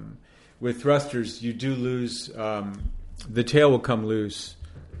with thrusters you do lose the tail will come loose,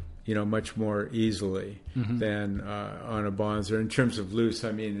 much more easily than on a Bonzer. In terms of loose,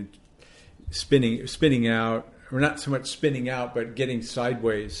 I mean spinning out, or not so much spinning out, but getting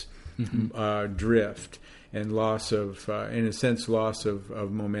sideways drift and loss of, in a sense, loss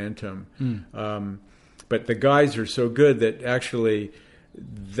of momentum. But the guys are so good that actually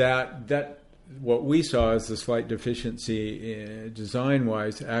that what we saw as the slight deficiency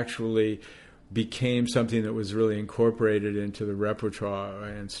design-wise actually became something that was really incorporated into the repertoire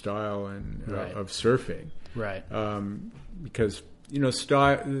and style of surfing. Right. Because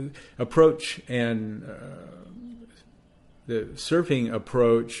style, approach, and the surfing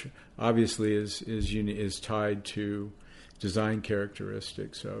approach obviously is tied to design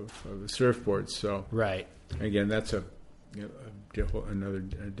characteristics of the surfboard. So right. Again, that's another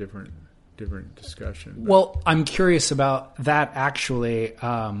different discussion. Well, I'm curious about that actually.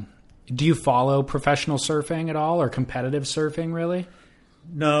 Do you follow professional surfing at all, or competitive surfing, really?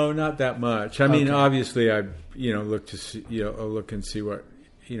 No, not that much. I mean, obviously, I look to see, look and see what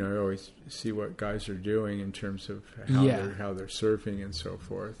I always see what guys are doing in terms of how they're surfing and so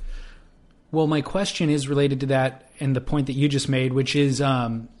forth. Well, my question is related to that and the point that you just made, which is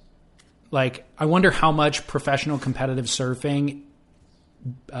I wonder how much professional competitive surfing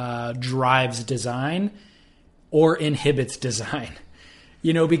drives design or inhibits design.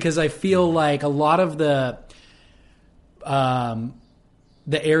 Because I feel like a lot of the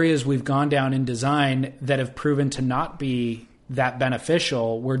areas we've gone down in design that have proven to not be that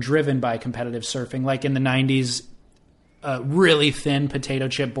beneficial were driven by competitive surfing. Like in the 90s, really thin potato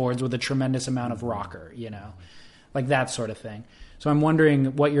chip boards with a tremendous amount of rocker, like that sort of thing. So I'm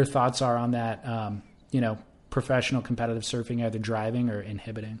wondering what your thoughts are on that, professional competitive surfing either driving or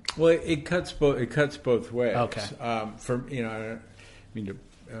inhibiting. Well, it cuts both ways. Okay. I don't mean to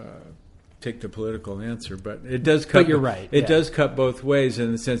take the political answer, but it does cut. But you're right. It does cut both ways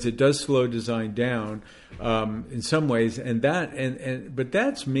in the sense it does slow design down in some ways, but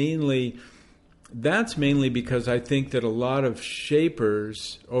that's mainly because I think that a lot of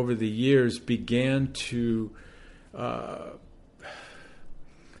shapers over the years began to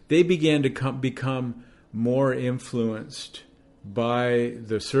they began to become more influenced by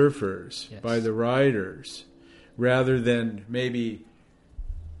the surfers, yes. by the riders, rather than maybe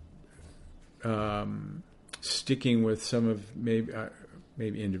sticking with some of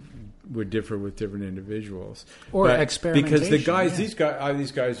would differ with different individuals or experimentation. Because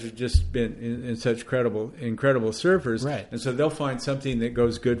these guys have just been in such incredible surfers, right? And so they'll find something that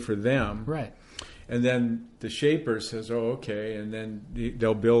goes good for them, right? And then the shaper says, "Oh, okay," and then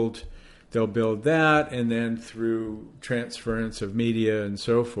they'll build that, and then through transference of media and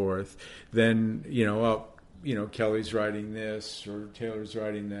so forth, then Kelly's writing this, or Taylor's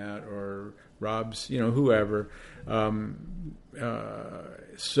writing that, or Rob's, whoever.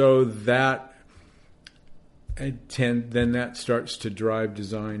 So that then that starts to drive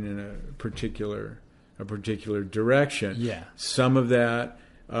design in a particular direction. Yeah. Some of that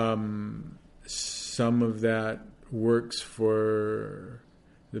works for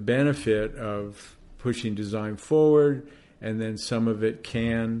the benefit of pushing design forward, and then some of it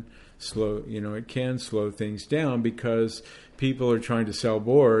can slow things down because people are trying to sell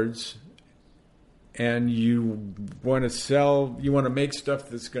boards, and you want to make stuff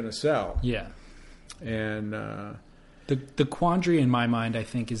that's going to sell. Yeah. And the quandary in my mind, I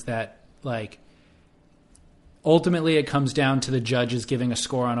think, is that ultimately it comes down to the judges giving a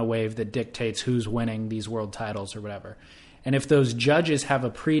score on a wave that dictates who's winning these world titles or whatever. And if those judges have a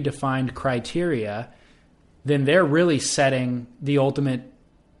predefined criteria, then they're really setting the ultimate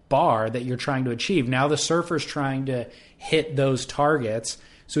bar that you're trying to achieve. Now the surfer's trying to hit those targets,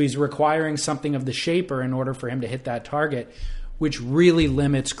 so he's requiring something of the shaper in order for him to hit that target, which really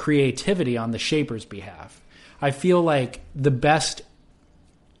limits creativity on the shaper's behalf. I feel like the best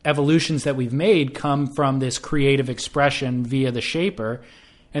evolutions that we've made come from this creative expression via the shaper,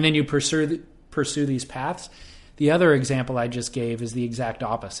 and then you pursue these paths. The other example I just gave is the exact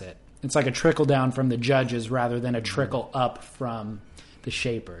opposite. It's like a trickle down from the judges rather than a trickle up from the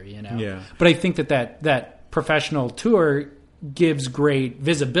shaper, Yeah. But I think that professional tour gives great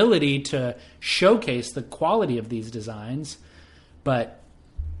visibility to showcase the quality of these designs, but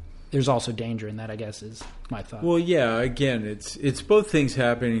there's also danger in that, I guess, is my thought. Well, yeah, again, it's both things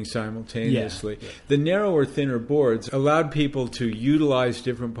happening simultaneously. Yeah. The narrower, thinner boards allowed people to utilize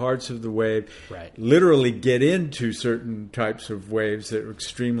different parts of the wave, right. Literally get into certain types of waves that were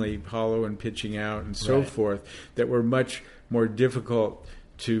extremely hollow and pitching out and so right. forth, that were much more difficult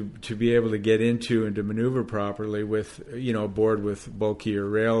to be able to get into and to maneuver properly with a board with bulkier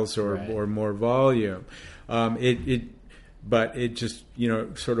rails or right. or more volume. But it just,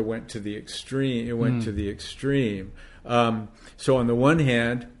 sort of went to the extreme. It went to the extreme. So on the one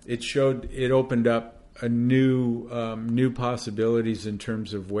hand, it opened up a new possibilities in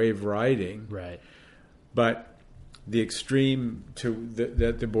terms of wave riding. Right. But the extreme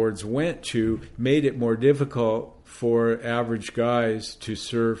that the boards went to made it more difficult for average guys to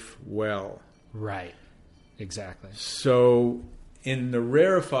surf well. Right. Exactly. So in the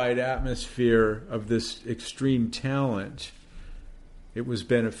rarefied atmosphere of this extreme talent, it was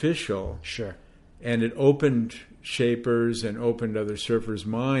beneficial. Sure. And it opened shapers and opened other surfers'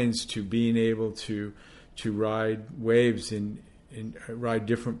 minds to being able to ride waves and ride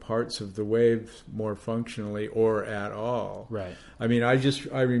different parts of the wave more functionally or at all. Right. I mean, I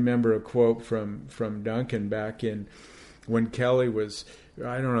remember a quote from Duncan back in when Kelly was,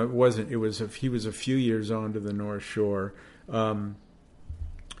 I don't know, he was a few years on to the North Shore. And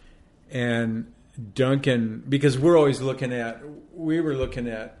Duncan, because we were looking at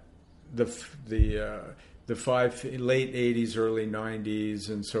the late 80s, early 90s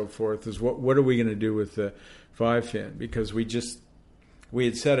and so forth, is what are we going to do with the 5-fin? Because we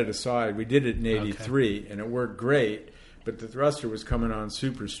had set it aside. We did it in 83 okay. and it worked great, but the thruster was coming on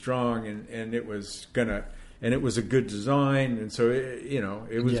super strong and it was a good design, and so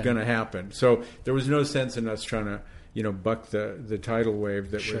it was going to happen. So there was no sense in us trying to buck the tidal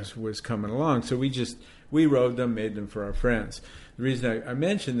wave that sure. was coming along. So we rode them, made them for our friends. The reason I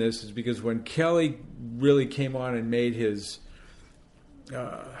mention this is because when Kelly really came on and made his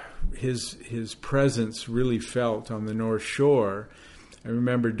presence really felt on the North Shore, I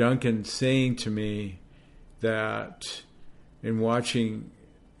remember Duncan saying to me that in watching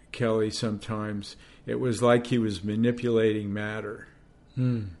Kelly sometimes, it was like he was manipulating matter.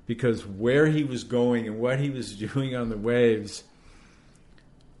 Because where he was going and what he was doing on the waves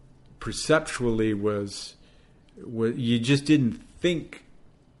perceptually was you just didn't think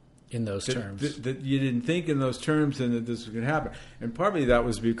in those terms. That you didn't think in those terms and that this was going to happen. And partly that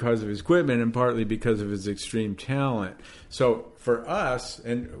was because of his equipment and partly because of his extreme talent. So for us,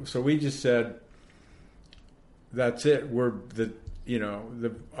 and so we just said, that's it.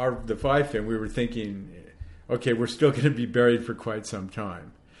 the 5-fin, we were thinking, okay, we're still going to be buried for quite some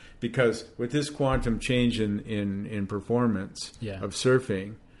time, because with this quantum change in performance of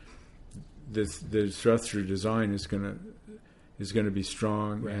surfing, the thrust-through design is going to be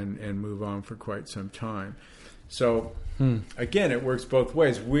strong and move on for quite some time. So again, it works both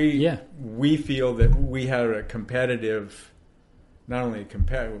ways. We feel that we had a competitive, not only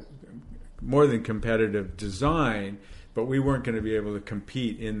more than competitive design, but we weren't going to be able to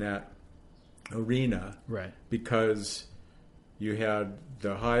compete in that arena, because you had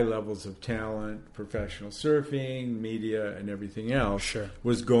the high levels of talent, professional surfing, media, and everything else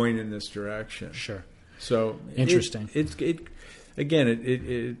was going in this direction. So interesting.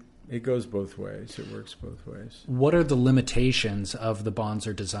 It goes both ways. It works both ways. What are the limitations of the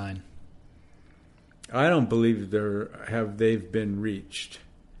Bonzer design? I don't believe they've been reached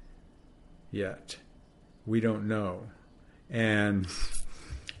yet. We don't know. And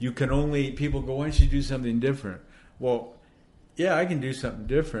people go, why don't you do something different? Well, yeah, I can do something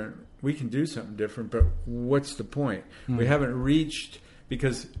different. We can do something different, but what's the point? We haven't reached,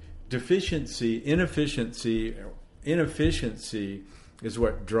 because inefficiency is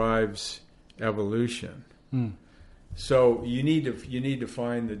what drives evolution. So you need to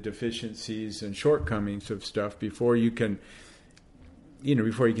find the deficiencies and shortcomings of stuff before you can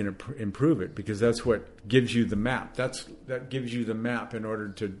improve it, because that's what gives you the map. That gives you the map in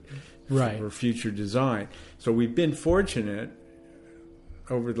order for future design. So we've been fortunate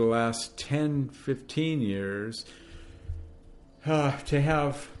over the last 10, 15 years to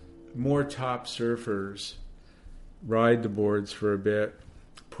have more top surfers ride the boards for a bit,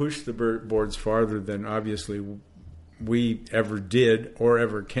 push the boards farther than obviously we ever did or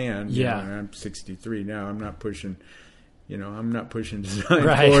ever can. I'm 63 now. I'm not pushing design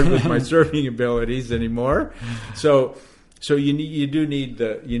forward with my surfing abilities anymore. So you do need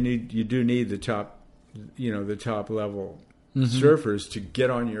the top, the top level surfers to get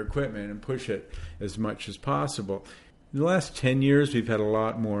on your equipment and push it as much as possible. In the last 10 years, we've had a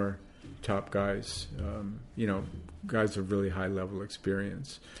lot more top guys, guys of really high level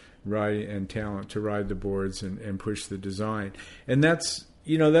experience, and talent to ride the boards and push the design. And that's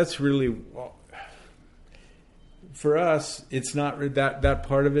really, for us, it's not that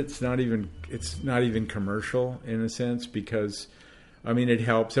part of it's not even commercial in a sense, because it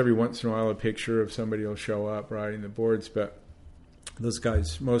helps every once in a while. A picture of somebody will show up riding the boards, but those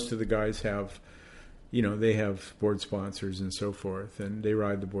guys, most of the guys have, they have board sponsors and so forth, and they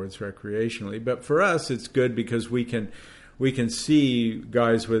ride the boards recreationally. But for us, it's good because we can see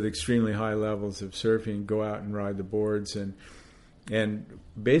guys with extremely high levels of surfing go out and ride the boards, and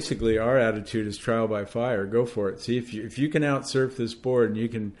basically our attitude is trial by fire. Go for it. See if you can outsurf this board, and you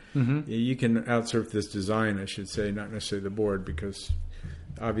can outsurf this design, I should say, not necessarily the board, because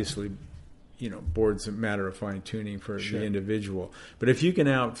obviously, board's a matter of fine tuning for the individual. But if you can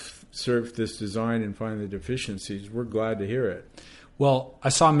outsurf this design and find the deficiencies, we're glad to hear it. Well, I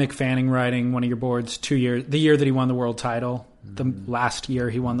saw Mick Fanning riding one of your boards the year that he won the world title. The last year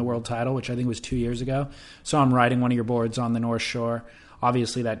he won the world title, which I think was 2 years ago. Saw him riding one of your boards on the North Shore.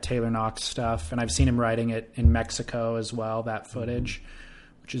 Obviously that Taylor Knox stuff. And I've seen him riding it in Mexico as well, that footage,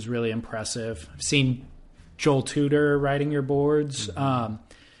 which is really impressive. I've seen Joel Tudor riding your boards.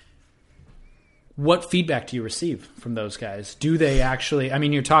 What feedback do you receive from those guys? Do they actually,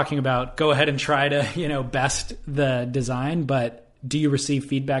 you're talking about go ahead and try to, best the design, but do you receive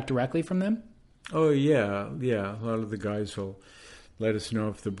feedback directly from them? Oh, yeah. A lot of the guys will let us know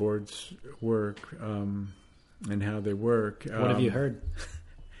if the boards work and how they work. What have you heard?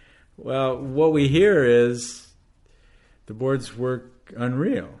 Well, what we hear is the boards work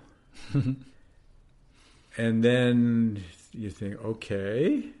unreal. And then you think,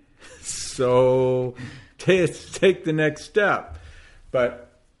 okay, so take the next step. But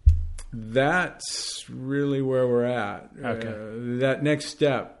that's really where we're at. Okay. That next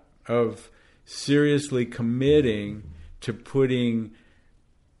step of seriously committing to putting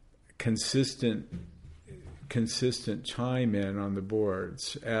consistent time in on the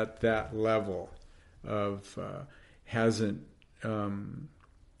boards at that level of hasn't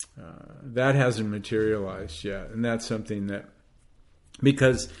materialized yet, and that's something that,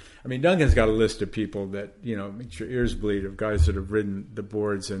 because Duncan's got a list of people that makes your ears bleed, of guys that have ridden the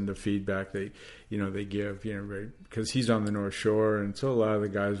boards and the feedback they give, because he's on the North Shore, and so a lot of the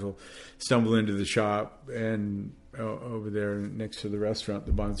guys will stumble into the shop and over there next to the restaurant,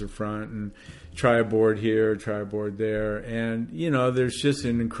 the Bonzer Front, and try a board here, try a board there, and there's just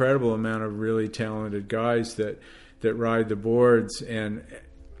an incredible amount of really talented guys that ride the boards, and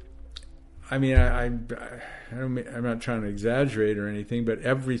I mean, I'm not trying to exaggerate or anything, but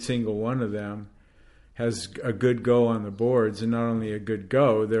every single one of them has a good go on the boards, and not only a good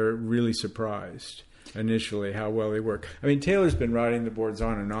go, they're really surprised initially how well they work. I mean, Taylor's been riding the boards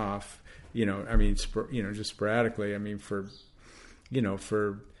on and off, just sporadically. I mean, for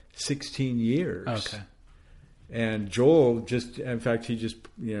 16 years. Okay. And Joel he just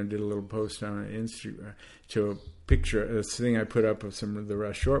did a little post on Instagram to a picture, this thing I put up of some of the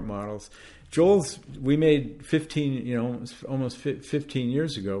Rush short models. We made 15, almost 15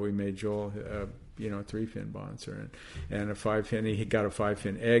 years ago, we made Joel, a 3-fin Bonzer and a 5-fin. He got a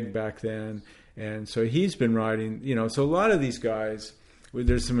 5-fin egg back then. And so he's been riding, so a lot of these guys,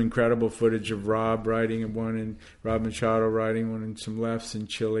 there's some incredible footage of Rob riding one and Rob Machado riding one and some lefts in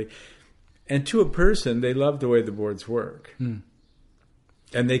Chile. And to a person, they love the way the boards work. And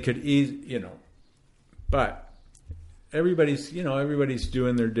they could but everybody's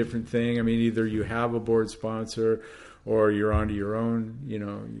doing their different thing. I mean, either you have a board sponsor or you're onto your own,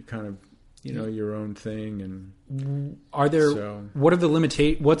 you kind of, your own thing. And what are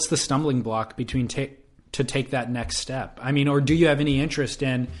the what's the stumbling block between to take that next step? I mean, or do you have any interest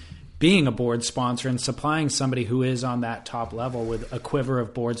in being a board sponsor and supplying somebody who is on that top level with a quiver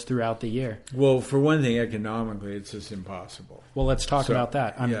of boards throughout the year? Well, for one thing, economically, it's just impossible. Well, let's talk about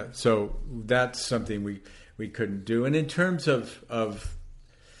that. So that's something we couldn't do. And in terms of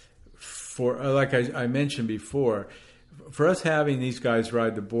like I mentioned before, for us having these guys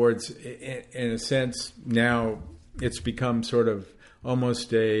ride the boards, in a sense, now it's become sort of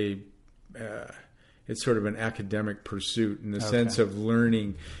almost it's sort of an academic pursuit in the sense of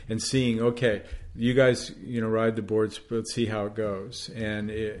learning and seeing, okay, you guys, ride the boards, let's see how it goes. And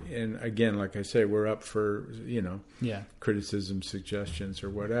again, like I say, we're up for, criticism, suggestions or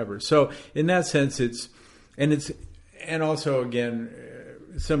whatever. So in that sense, and also again,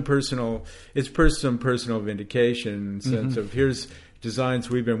 some personal vindication in the sense of here's designs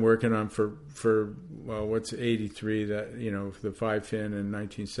we've been working on for what's 83, that, the 5-fin and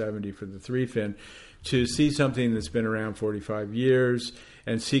 1970 for the 3-fin, to see something that's been around 45 years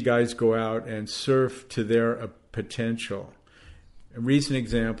and see guys go out and surf to their potential. A recent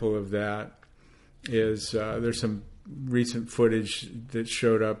example of that is there's some recent footage that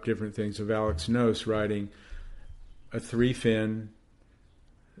showed up different things of Alex Nose riding a 3-fin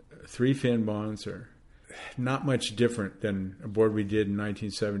Bonzer. Not much different than a board we did in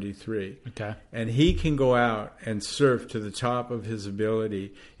 1973. Okay. And he can go out and surf to the top of his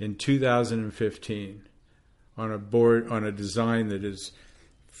ability in 2015 on a board, on a design that is,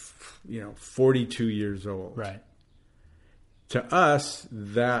 42 years old. Right. To us,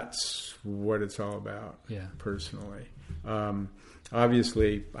 that's what it's all about. Yeah. Personally.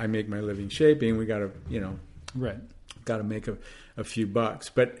 Obviously, I make my living shaping. We got to, right. Got to make a few bucks.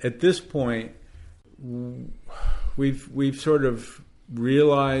 But at this point, we've sort of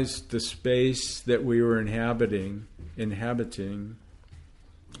realized the space that we were inhabiting,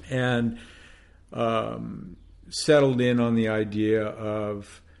 and settled in on the idea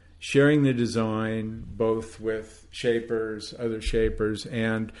of sharing the design both with shapers, other shapers,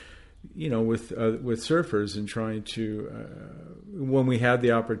 and with surfers, and trying to when we had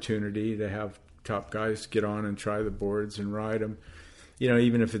the opportunity to have top guys get on and try the boards and ride them.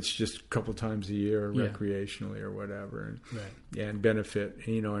 Even if it's just a couple times a year, recreationally or whatever, and benefit,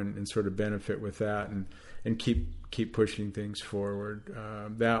 and sort of benefit with that, and keep pushing things forward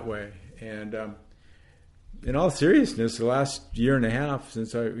that way. And in all seriousness, the last year and a half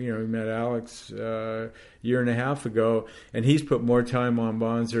since we met Alex a year and a half ago, and he's put more time on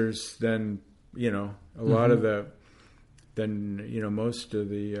Bonzers than a lot of the. Than most of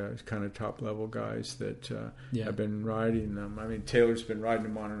the kind of top level guys that have been riding them. I mean, Taylor's been riding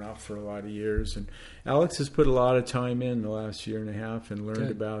them on and off for a lot of years, and Alex has put a lot of time in the last year and a half and learned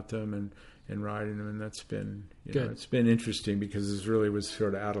about them and riding them, and that's been it's been interesting because this really was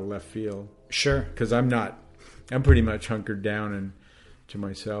sort of out of left field. Sure, because I'm pretty much hunkered down and to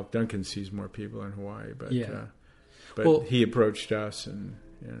myself. Duncan sees more people in Hawaii, but he approached us, and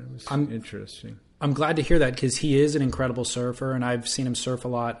it was interesting. I'm glad to hear that because he is an incredible surfer, and I've seen him surf a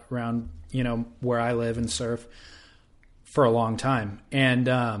lot around, where I live and surf for a long time. And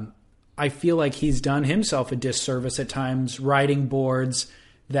I feel like he's done himself a disservice at times riding boards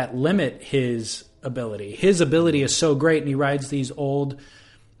that limit his ability. His ability is so great, and he rides these old,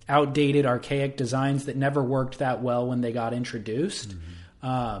 outdated, archaic designs that never worked that well when they got introduced.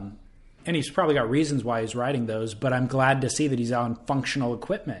 And he's probably got reasons why he's riding those, but I'm glad to see that he's on functional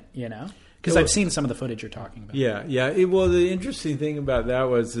equipment, Because I've seen some of the footage you're talking about. Yeah. Well, the interesting thing about that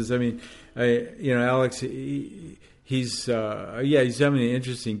is Alex, he he's having an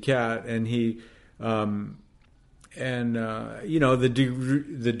interesting cat, and he the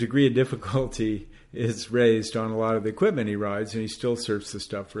degree of difficulty is raised on a lot of the equipment he rides, and he still surfs the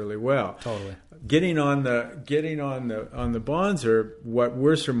stuff really well. Totally. Getting on the Bonzer, what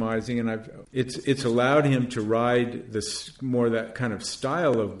we're surmising, and it's allowed him to ride this more that kind of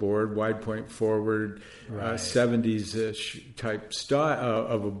style of board, wide point forward, right. 70s-ish type style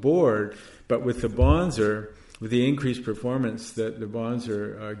of a board. But with the Bonzer, with the increased performance that the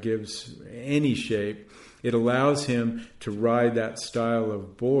Bonzer gives any shape, it allows him to ride that style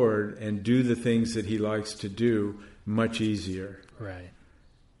of board and do the things that he likes to do much easier. Right.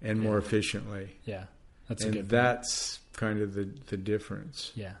 And more efficiently. Yeah. That's a good point. That's kind of the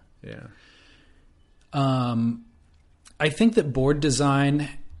difference. Yeah. Yeah. I think that board design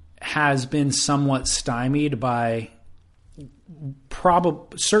has been somewhat stymied by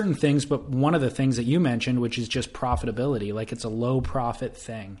certain things, but one of the things that you mentioned, which is just profitability, like it's a low profit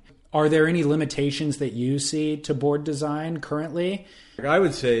thing. Are there any limitations that you see to board design currently? I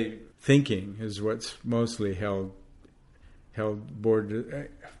would say thinking is what's mostly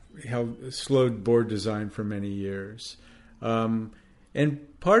slowed board design for many years, and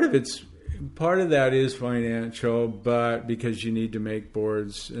part of that is financial, but because you need to make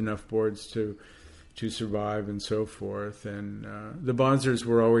enough boards to survive and so forth, and the Bonzers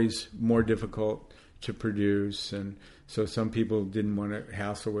were always more difficult to produce, and so some people didn't want to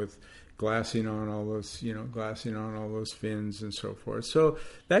hassle with glassing on all those fins and so forth. So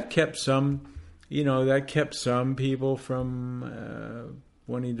that kept some people from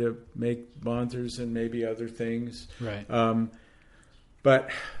wanting to make Bonzers and maybe other things. Right.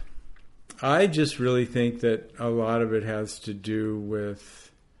 But I just really think that a lot of it has to do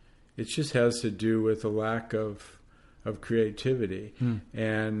with a lack of creativity.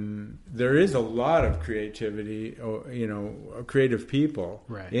 And there is a lot of creativity, creative people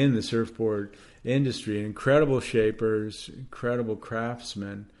right. in the surfboard industry, incredible shapers, incredible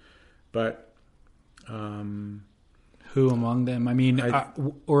craftsmen, but who among them? I mean,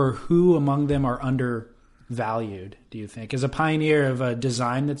 or who among them are undervalued, do you think? As a pioneer of a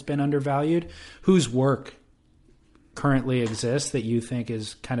design that's been undervalued, whose work currently exists that you think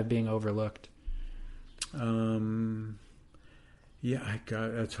is kind of being overlooked? That's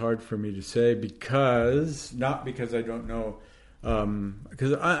hard for me to say not because I don't know,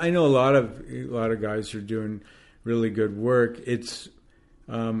 because I know a lot of guys are doing really good work. It's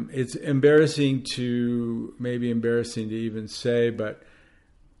embarrassing to even say, but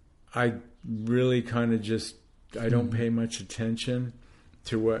I really kind of I don't pay much attention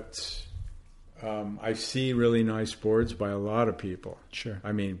to what's. I see really nice boards by a lot of people. Sure.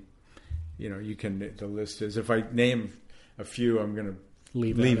 I mean, the list is, if I name a few, I'm going to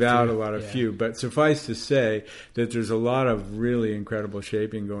leave out a lot of few. But suffice to say that there's a lot of really incredible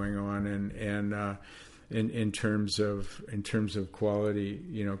shaping going on, and in terms of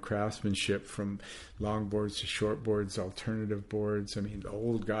quality, craftsmanship, from long boards to short boards, alternative boards. I mean, the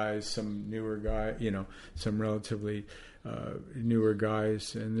old guys, some newer guys, some relatively newer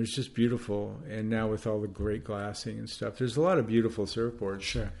guys, and there's just beautiful. And now with all the great glassing and stuff, there's a lot of beautiful surfboards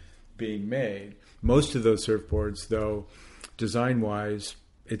sure. being made. Most of those surfboards, though, design-wise,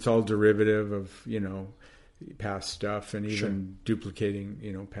 it's all derivative of past stuff, and even sure.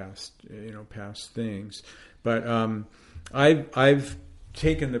 duplicating past things. But I've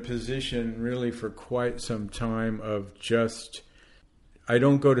taken the position really for quite some time of just, I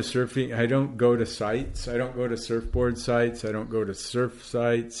don't go to surfing, I don't go to sites, I don't go to surfboard sites, I don't go to surf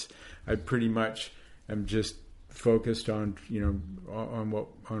sites. I pretty much am just focused on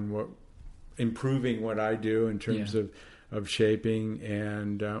what improving what I do in terms of shaping,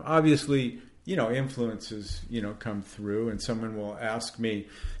 and obviously influences come through, and someone will ask me,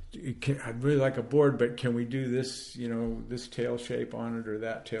 I'd really like a board, but can we do this this tail shape on it or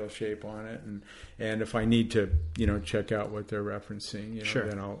that tail shape on it, and if I need to check out what they're referencing, sure.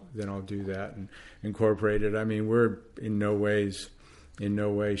 then I'll do that and incorporate it. I mean, we're in no way,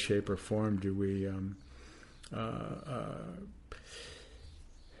 shape, or form do we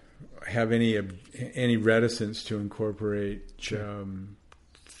have any reticence to incorporate sure.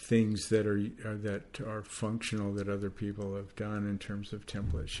 Things that are functional that other people have done in terms of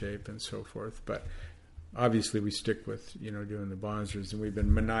template shape and so forth. But obviously we stick with doing the Bonzers, and we've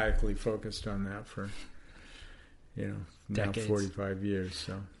been maniacally focused on that for now decades. 45 years.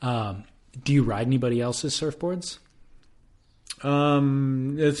 So do you ride anybody else's surfboards?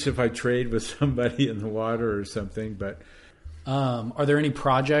 It's if I trade with somebody in the water or something. But are there any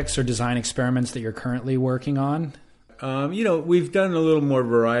projects or design experiments that you're currently working on? We've done a little more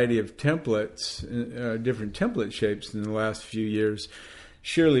variety of templates, different template shapes in the last few years.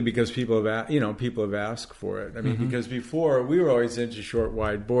 Surely because people have asked for it. I mean, because before we were always into short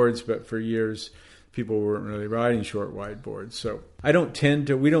wide boards, but for years people weren't really riding short wide boards. So we don't tend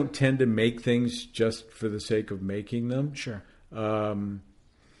to make things just for the sake of making them. Sure.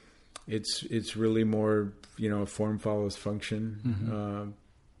 It's really more, a form follows function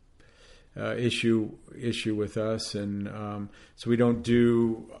issue with us, and so we don't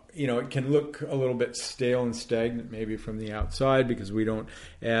do. It can look a little bit stale and stagnant maybe from the outside because we don't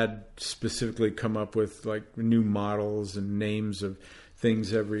specifically come up with like new models and names of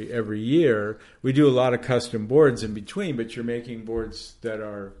things every year. We do a lot of custom boards in between, but you're making boards that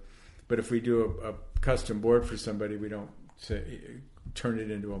are. But if we do a custom board for somebody, we don't turn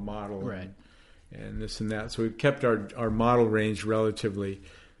it into a model, right? And this and that. So we've kept our model range relatively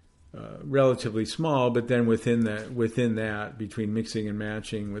small, but then within that, between mixing and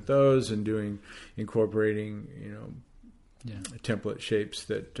matching with those and incorporating, template shapes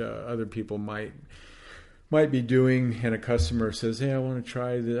that other people might be doing, and a customer says, "Hey, I want to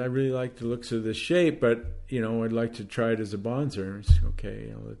try this. I really like the looks of this shape, but I'd like to try it as a bonzer." And it's,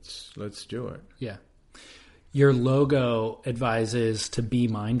 okay, let's do it. Yeah. Your logo advises to be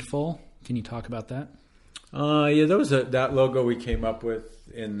mindful. Can you talk about that? That logo we came up with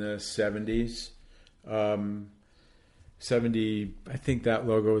in the 70s. 70, I think that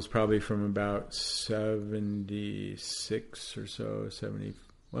logo was probably from about 76 or so,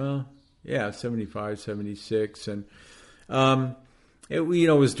 75, 76. And it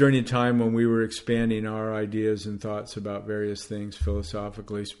was during a time when we were expanding our ideas and thoughts about various things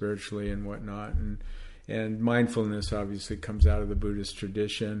philosophically, spiritually, and whatnot. And mindfulness obviously comes out of the Buddhist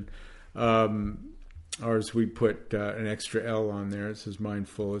tradition. Ours, we put an extra L on there. It says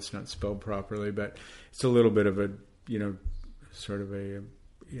mindful. It's not spelled properly, but it's a little bit of a, sort of a,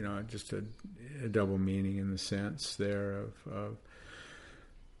 just a double meaning in the sense there of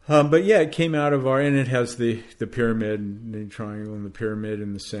but yeah, it came out of and it has the pyramid and the triangle and the pyramid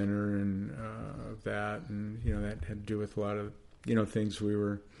in the center and of that, and that had to do with a lot of things we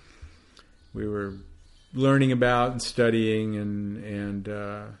were learning about and studying and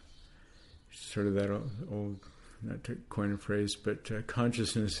sort of that old, not to coin a phrase, but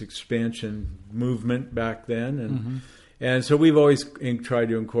consciousness expansion movement back then, and so we've always tried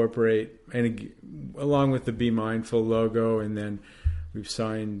to incorporate, and along with the Be Mindful logo, and then we've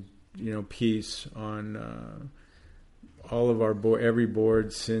signed peace on all of our every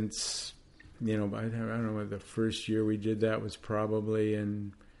board since I don't know, the first year we did that was probably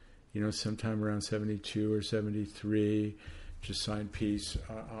in sometime around 72 or 73. Just signed peace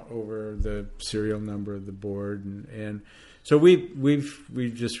over the serial number of the board, and so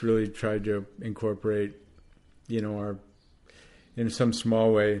we've just really tried to incorporate, our, in some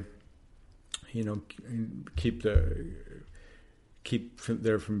small way, keep there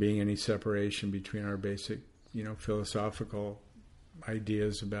from being any separation between our basic, philosophical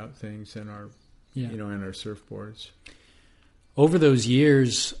ideas about things and our, and our surfboards. Over those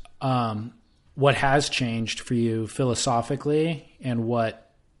years, what has changed for you philosophically, and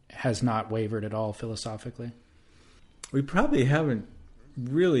what has not wavered at all philosophically? We probably haven't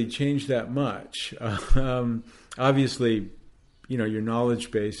really changed that much. Obviously, your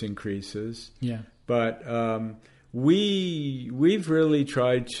knowledge base increases. Yeah. But we've really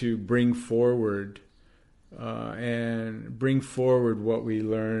tried to bring forward what we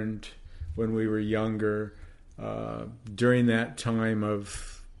learned when we were younger, during that time of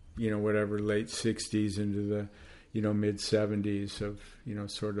whatever, late 60s into the mid 70s of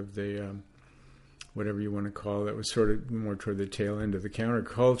sort of the whatever you want to call it, was sort of more toward the tail end of the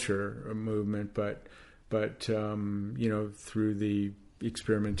counterculture movement, but through the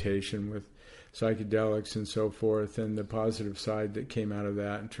experimentation with psychedelics and so forth, and the positive side that came out of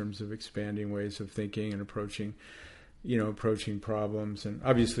that in terms of expanding ways of thinking and approaching problems, and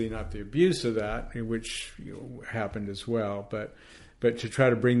obviously not the abuse of that, which happened as well, but to try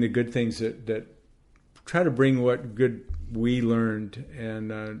to bring the good things that try to bring what good we learned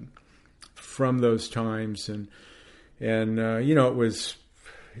and from those times, and it was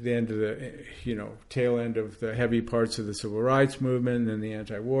the end of the tail end of the heavy parts of the civil rights movement, and then the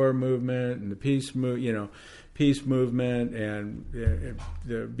anti-war movement and the peace movement, and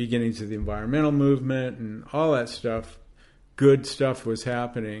the beginnings of the environmental movement, and all that stuff. Good stuff was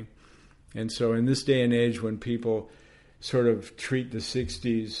happening, and so in this day and age, when people sort of treat the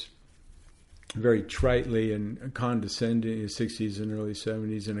 60s very tritely and condescending, the 60s and early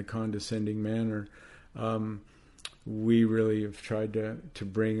 70s in a condescending manner, we really have tried to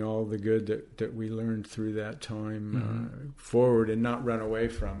bring all the good that we learned through that time forward and not run away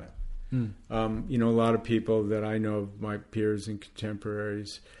from it. A lot of people that I know, my peers and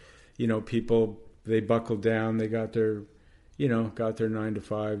contemporaries, people, they buckled down, they got their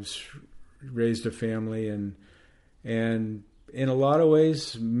 9-to-5s, raised a family, and in a lot of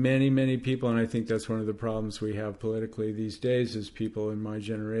ways, many people, and I think that's one of the problems we have politically these days, is people in my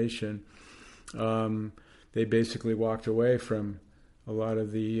generation, they basically walked away from a lot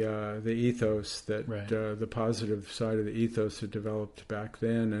of the ethos that the positive side of the ethos that developed back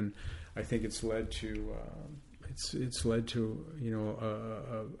then, and I think it's led to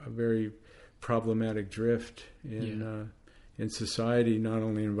a very problematic drift in society, not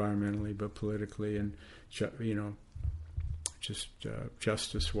only environmentally but politically, and just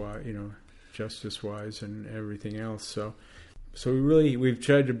justice wise and everything else. So we've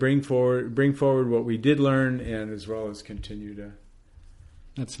tried to bring forward what we did learn, and as well as continue to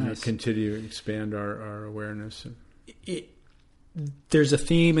continue to expand our awareness. There's a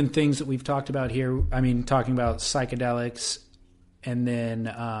theme in things that we've talked about here. I mean, talking about psychedelics, and then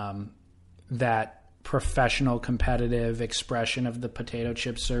that professional competitive expression of the potato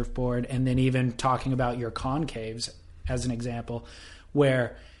chip surfboard, and then even talking about your concaves as an example,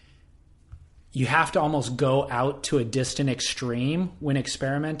 where you have to almost go out to a distant extreme when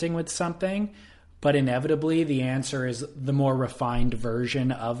experimenting with something, but inevitably the answer is the more refined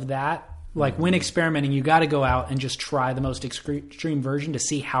version of that. Like when experimenting, you got to go out and just try the most extreme version to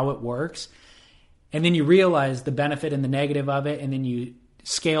see how it works. And then you realize the benefit and the negative of it, and then you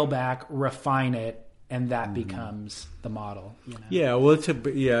scale back, refine it, and that becomes the model. Yeah, well, it's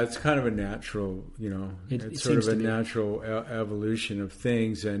kind of a natural, it's sort of a natural evolution of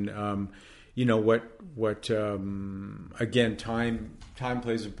things, and again, time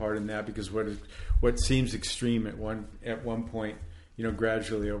plays a part in that, because what seems extreme at one point,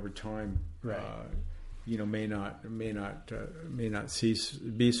 gradually over time, may not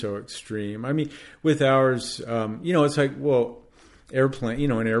be so extreme. I mean, with ours, it's like, well,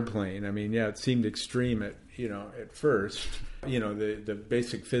 an airplane. I mean, it seemed extreme at first. The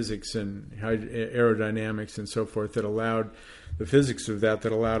basic physics and aerodynamics and so forth that allowed the physics of that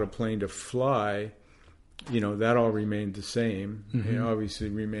allowed a plane to fly. That all remained the same. It obviously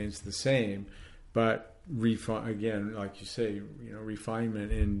remains the same, but again, like you say,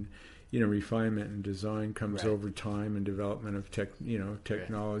 refinement and design comes over time, and development of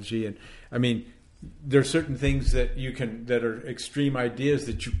technology. And I mean, there are certain things that that are extreme ideas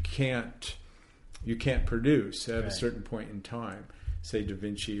that you can't produce at a certain point in time. Say Da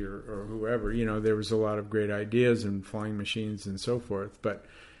Vinci or whoever, there was a lot of great ideas and flying machines and so forth, but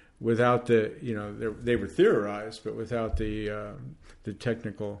without they were theorized, but without the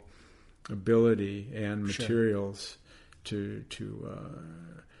technical ability and materials to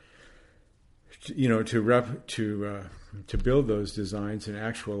build those designs and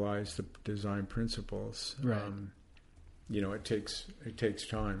actualize the design principles. It takes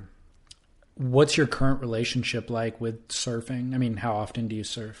time. What's your current relationship like with surfing? I mean, how often do you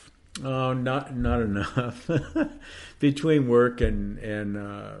surf? Oh, not enough. Between work and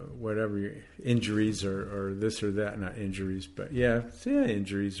whatever injuries or this or that, not injuries, but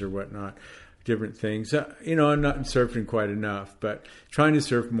injuries or whatnot, different things. I'm not surfing quite enough, but trying to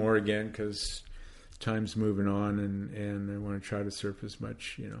surf more again, because time's moving on, and I want to try to surf as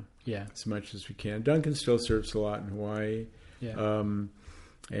much, as much as we can. Duncan still surfs a lot in Hawaii.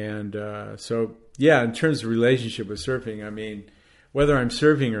 In terms of relationship with surfing, I mean, whether I'm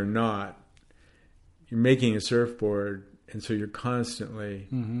surfing or not, you're making a surfboard, and so you're constantly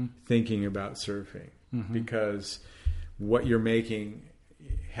thinking about surfing, because what you're making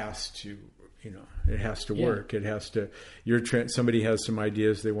has to, it has to work. It has to. Somebody has some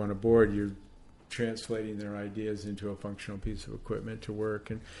ideas they want to board. You're translating their ideas into a functional piece of equipment to work,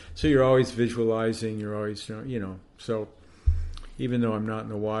 and so you're always visualizing. You're always, so. Even though I'm not in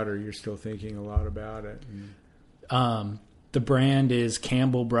the water, you're still thinking a lot about it. The brand is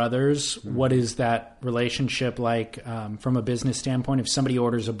Campbell Brothers. What is that relationship like from a business standpoint? If somebody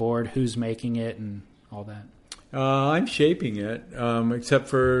orders a board, who's making it and all that? I'm shaping it, except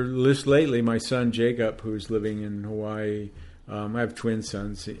for lately my son Jacob, who's living in Hawaii. I have twin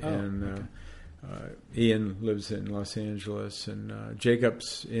sons, and Ian lives in Los Angeles, and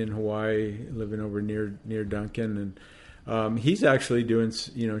Jacob's in Hawaii, living over near Duncan, and he's actually doing,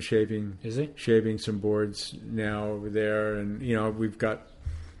 shaping. Is he? Shaping some boards now over there, and we've got,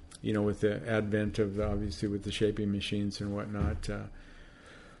 with the advent of obviously with the shaping machines and whatnot,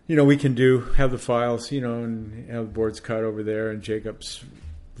 we can have the files, and have the boards cut over there, and Jacob's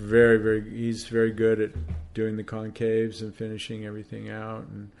he's very good at doing the concaves and finishing everything out,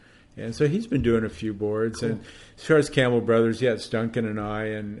 and so he's been doing a few boards. Cool. And as far as Campbell Brothers, it's Duncan and I,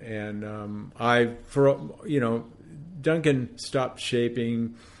 and Duncan stopped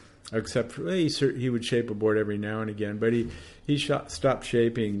shaping, except for he would shape a board every now and again, but he stopped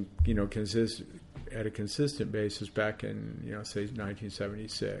shaping, at a consistent basis back in, say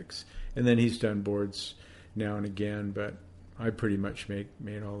 1976, and then he's done boards now and again, but I pretty much made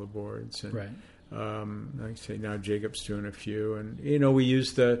all the boards. And, right. Like I say, now Jacob's doing a few, and we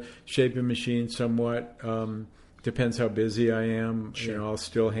use the shaping machine somewhat. Depends how busy I am. Sure. I'll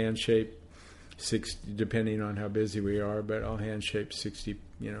still hand shape 60, depending on how busy we are, but I'll hand shape 60%,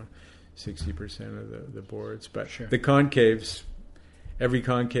 60% of the boards. But sure. The concaves, every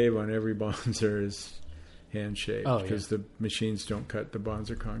concave on every Bonzer is hand shaped because the machines don't cut the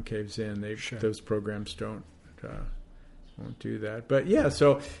Bonzer concaves in. Those programs won't do that. But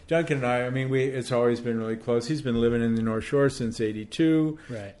so Duncan and I mean, it's always been really close. He's been living in the North Shore since '82,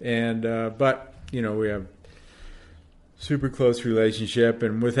 right? And but we have super close relationship,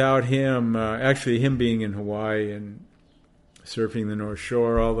 and without him, actually him being in Hawaii and surfing the North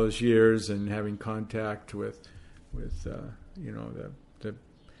Shore all those years and having contact with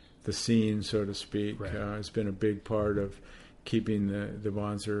the scene, so to speak, right. Has been a big part of keeping the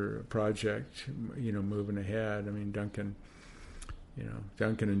Bonzer project, moving ahead. I mean, Duncan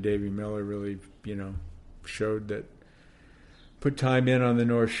and Davey Miller really, put time in on the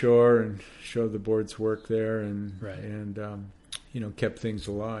North Shore and showed the board's work there, and right. and kept things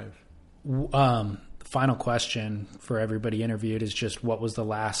alive. Final question for everybody interviewed is just, what was the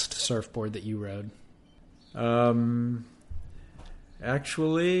last surfboard that you rode?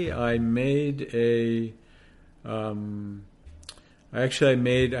 Actually, I made I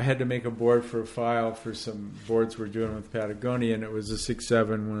had to make a board for a file for some boards we're doing with Patagonia, and it was a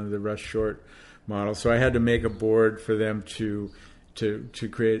 6.7, one of the Rush Short models. So I had to make a board for them to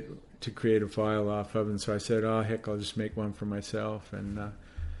create a file off of, and so I said, "Oh heck, I'll just make one for myself," and I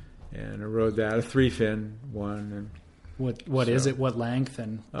rode that, a 3-fin one. And what is it? What length?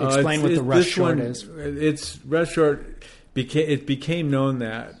 And explain what the Rush Short is. It's Rush Short. It became known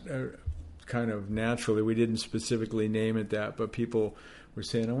that kind of naturally. We didn't specifically name it that, but people were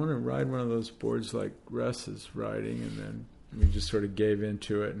saying, "I want to ride one of those boards like Russ is riding," and then we just sort of gave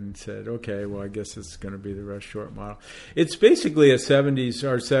into it and said, "Okay, well, I guess it's going to be the Rush Short model." It's basically our 70s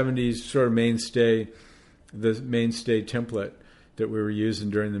sort of mainstay template that we were using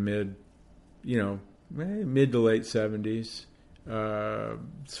during the mid to late 70s.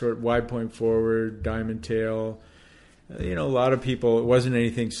 Sort of wide point forward, diamond tail. A lot of people, it wasn't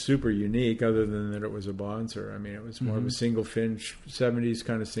anything super unique other than that it was a Bonzer. I mean, it was more of a single fin, 70s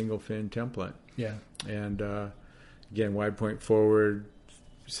kind of single fin template. Yeah. And again, wide point forward,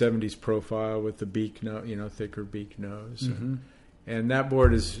 70s profile with the beak nose, thicker beak nose. Mm-hmm. And that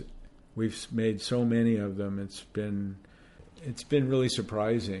board we've made so many of them. It's been really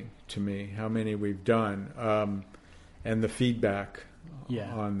surprising to me how many we've done, and the feedback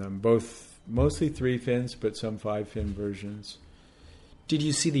on them, both mostly 3 fins, but some 5-fin versions. Did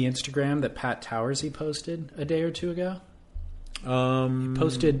you see the Instagram that Pat Towersy posted a day or two ago? He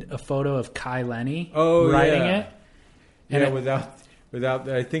posted a photo of Kai Lenny riding it. And without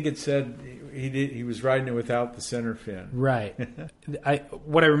I think it said he was riding it without the center fin. Right.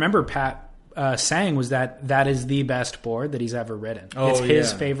 What I remember Pat saying was that is the best board that he's ever ridden. It's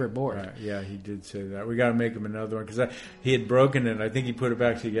his favorite board. Right. Yeah, he did say that. We got to make him another one because he had broken it. I think he put it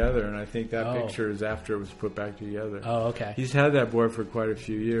back together, and I think that picture is after it was put back together. Oh, okay. He's had that board for quite a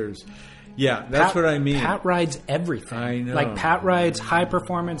few years. Yeah, that's what I mean. Pat rides everything. I know. Like Pat rides high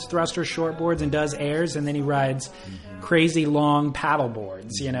performance thruster shortboards and does airs, and then he rides crazy long paddle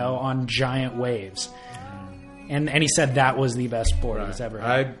boards, on giant waves. And he said that was the best board he's ever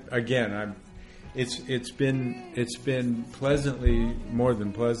had. It's been pleasantly, more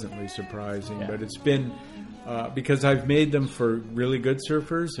than pleasantly surprising, but it's been because I've made them for really good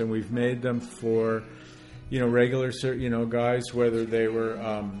surfers, and we've made them for regular guys, whether they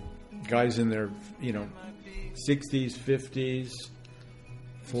were guys in their 60s, 50s,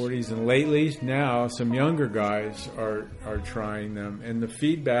 40s, and lately now some younger guys are trying them, and the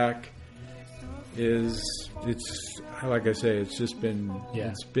feedback it's like I say, it's just been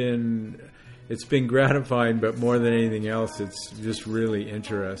it's been gratifying, but more than anything else, it's just really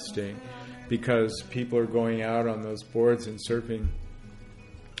interesting because people are going out on those boards and surfing.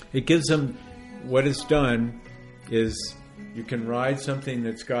 It gives them, what it's done is you can ride something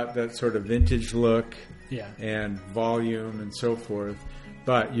that's got that sort of vintage look and volume and so forth,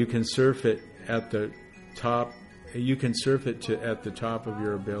 but you can surf it at the top you can surf it at the top of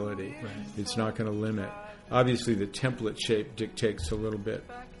your ability. Right. It's not going to limit. Obviously, the template shape dictates a little bit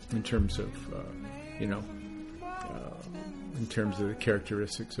in terms of, in terms of the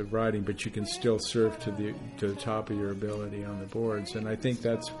characteristics of riding, but you can still surf to the top of your ability on the boards. And I think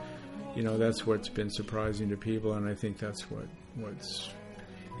that's what's been surprising to people, and I think that's what's,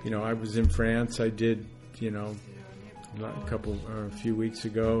 I was in France. I did, a few weeks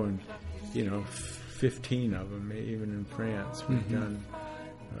ago, and 15 of them, even in France. We've done,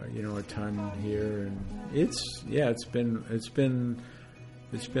 a ton here, and it's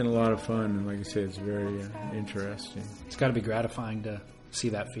been a lot of fun, and like I say, it's very interesting. It's got to be gratifying to see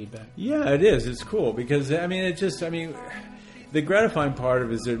that feedback. Yeah, it is. It's cool because the gratifying part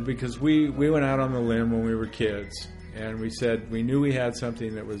of it is that because we went out on the limb when we were kids, and we said we knew we had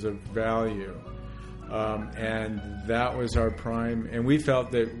something that was of value, and that was our prime. And we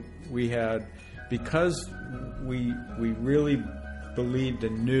felt that we had, because we really believed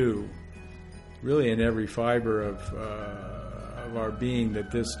and knew, really in every fiber of our being,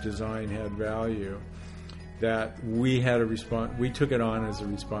 that this design had value, that we had we took it on as a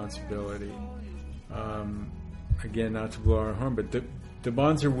responsibility. Again, not to blow our horn, but the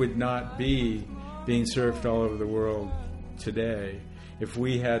Bonzer would not be being surfed all over the world today if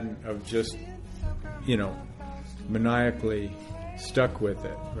we hadn't have just, maniacally stuck with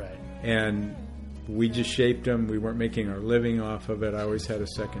it. Right. And we just shaped them. We weren't making our living off of it. I always had a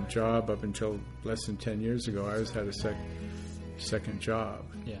second job. Up until less than 10 years ago, I always had a second job.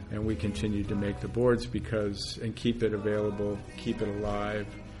 Yeah. And we continued to make the boards and keep it available, keep it alive,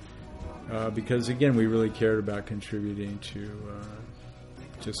 because again, we really cared about contributing to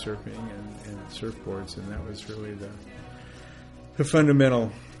surfing and surfboards, and that was really the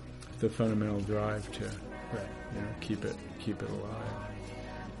fundamental drive to keep it alive.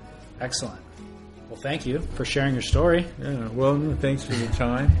 Excellent. Well, thank you for sharing your story. Yeah. Well, thanks for the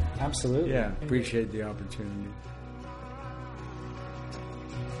time. Absolutely. Yeah. Appreciate the opportunity.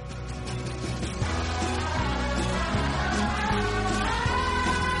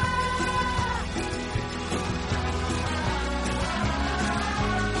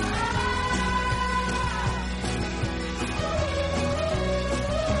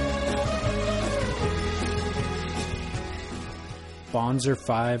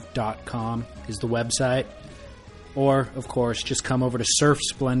 Bonzer5.com is the website. Or, of course, just come over to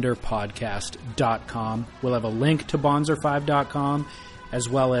surfsplendorpodcast.com. We'll have a link to Bonzer5.com, as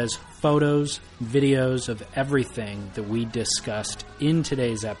well as photos, videos of everything that we discussed in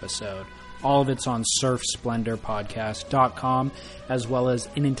today's episode. All of it's on surfsplendorpodcast.com, as well as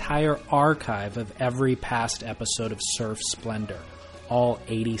an entire archive of every past episode of Surf Splendor, all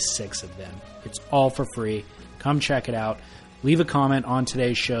 86 of them. It's all for free. Come check it out. Leave a comment on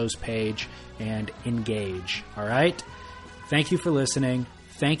today's show's page and engage. All right? Thank you for listening.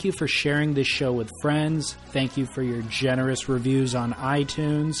 Thank you for sharing this show with friends. Thank you for your generous reviews on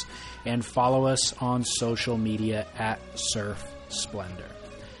iTunes. And follow us on social media at Surf Splendor.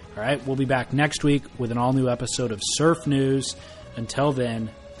 All right? We'll be back next week with an all-new episode of Surf News. Until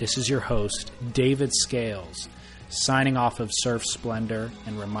then, this is your host, David Scales, signing off of Surf Splendor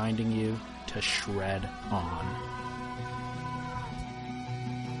and reminding you to shred on.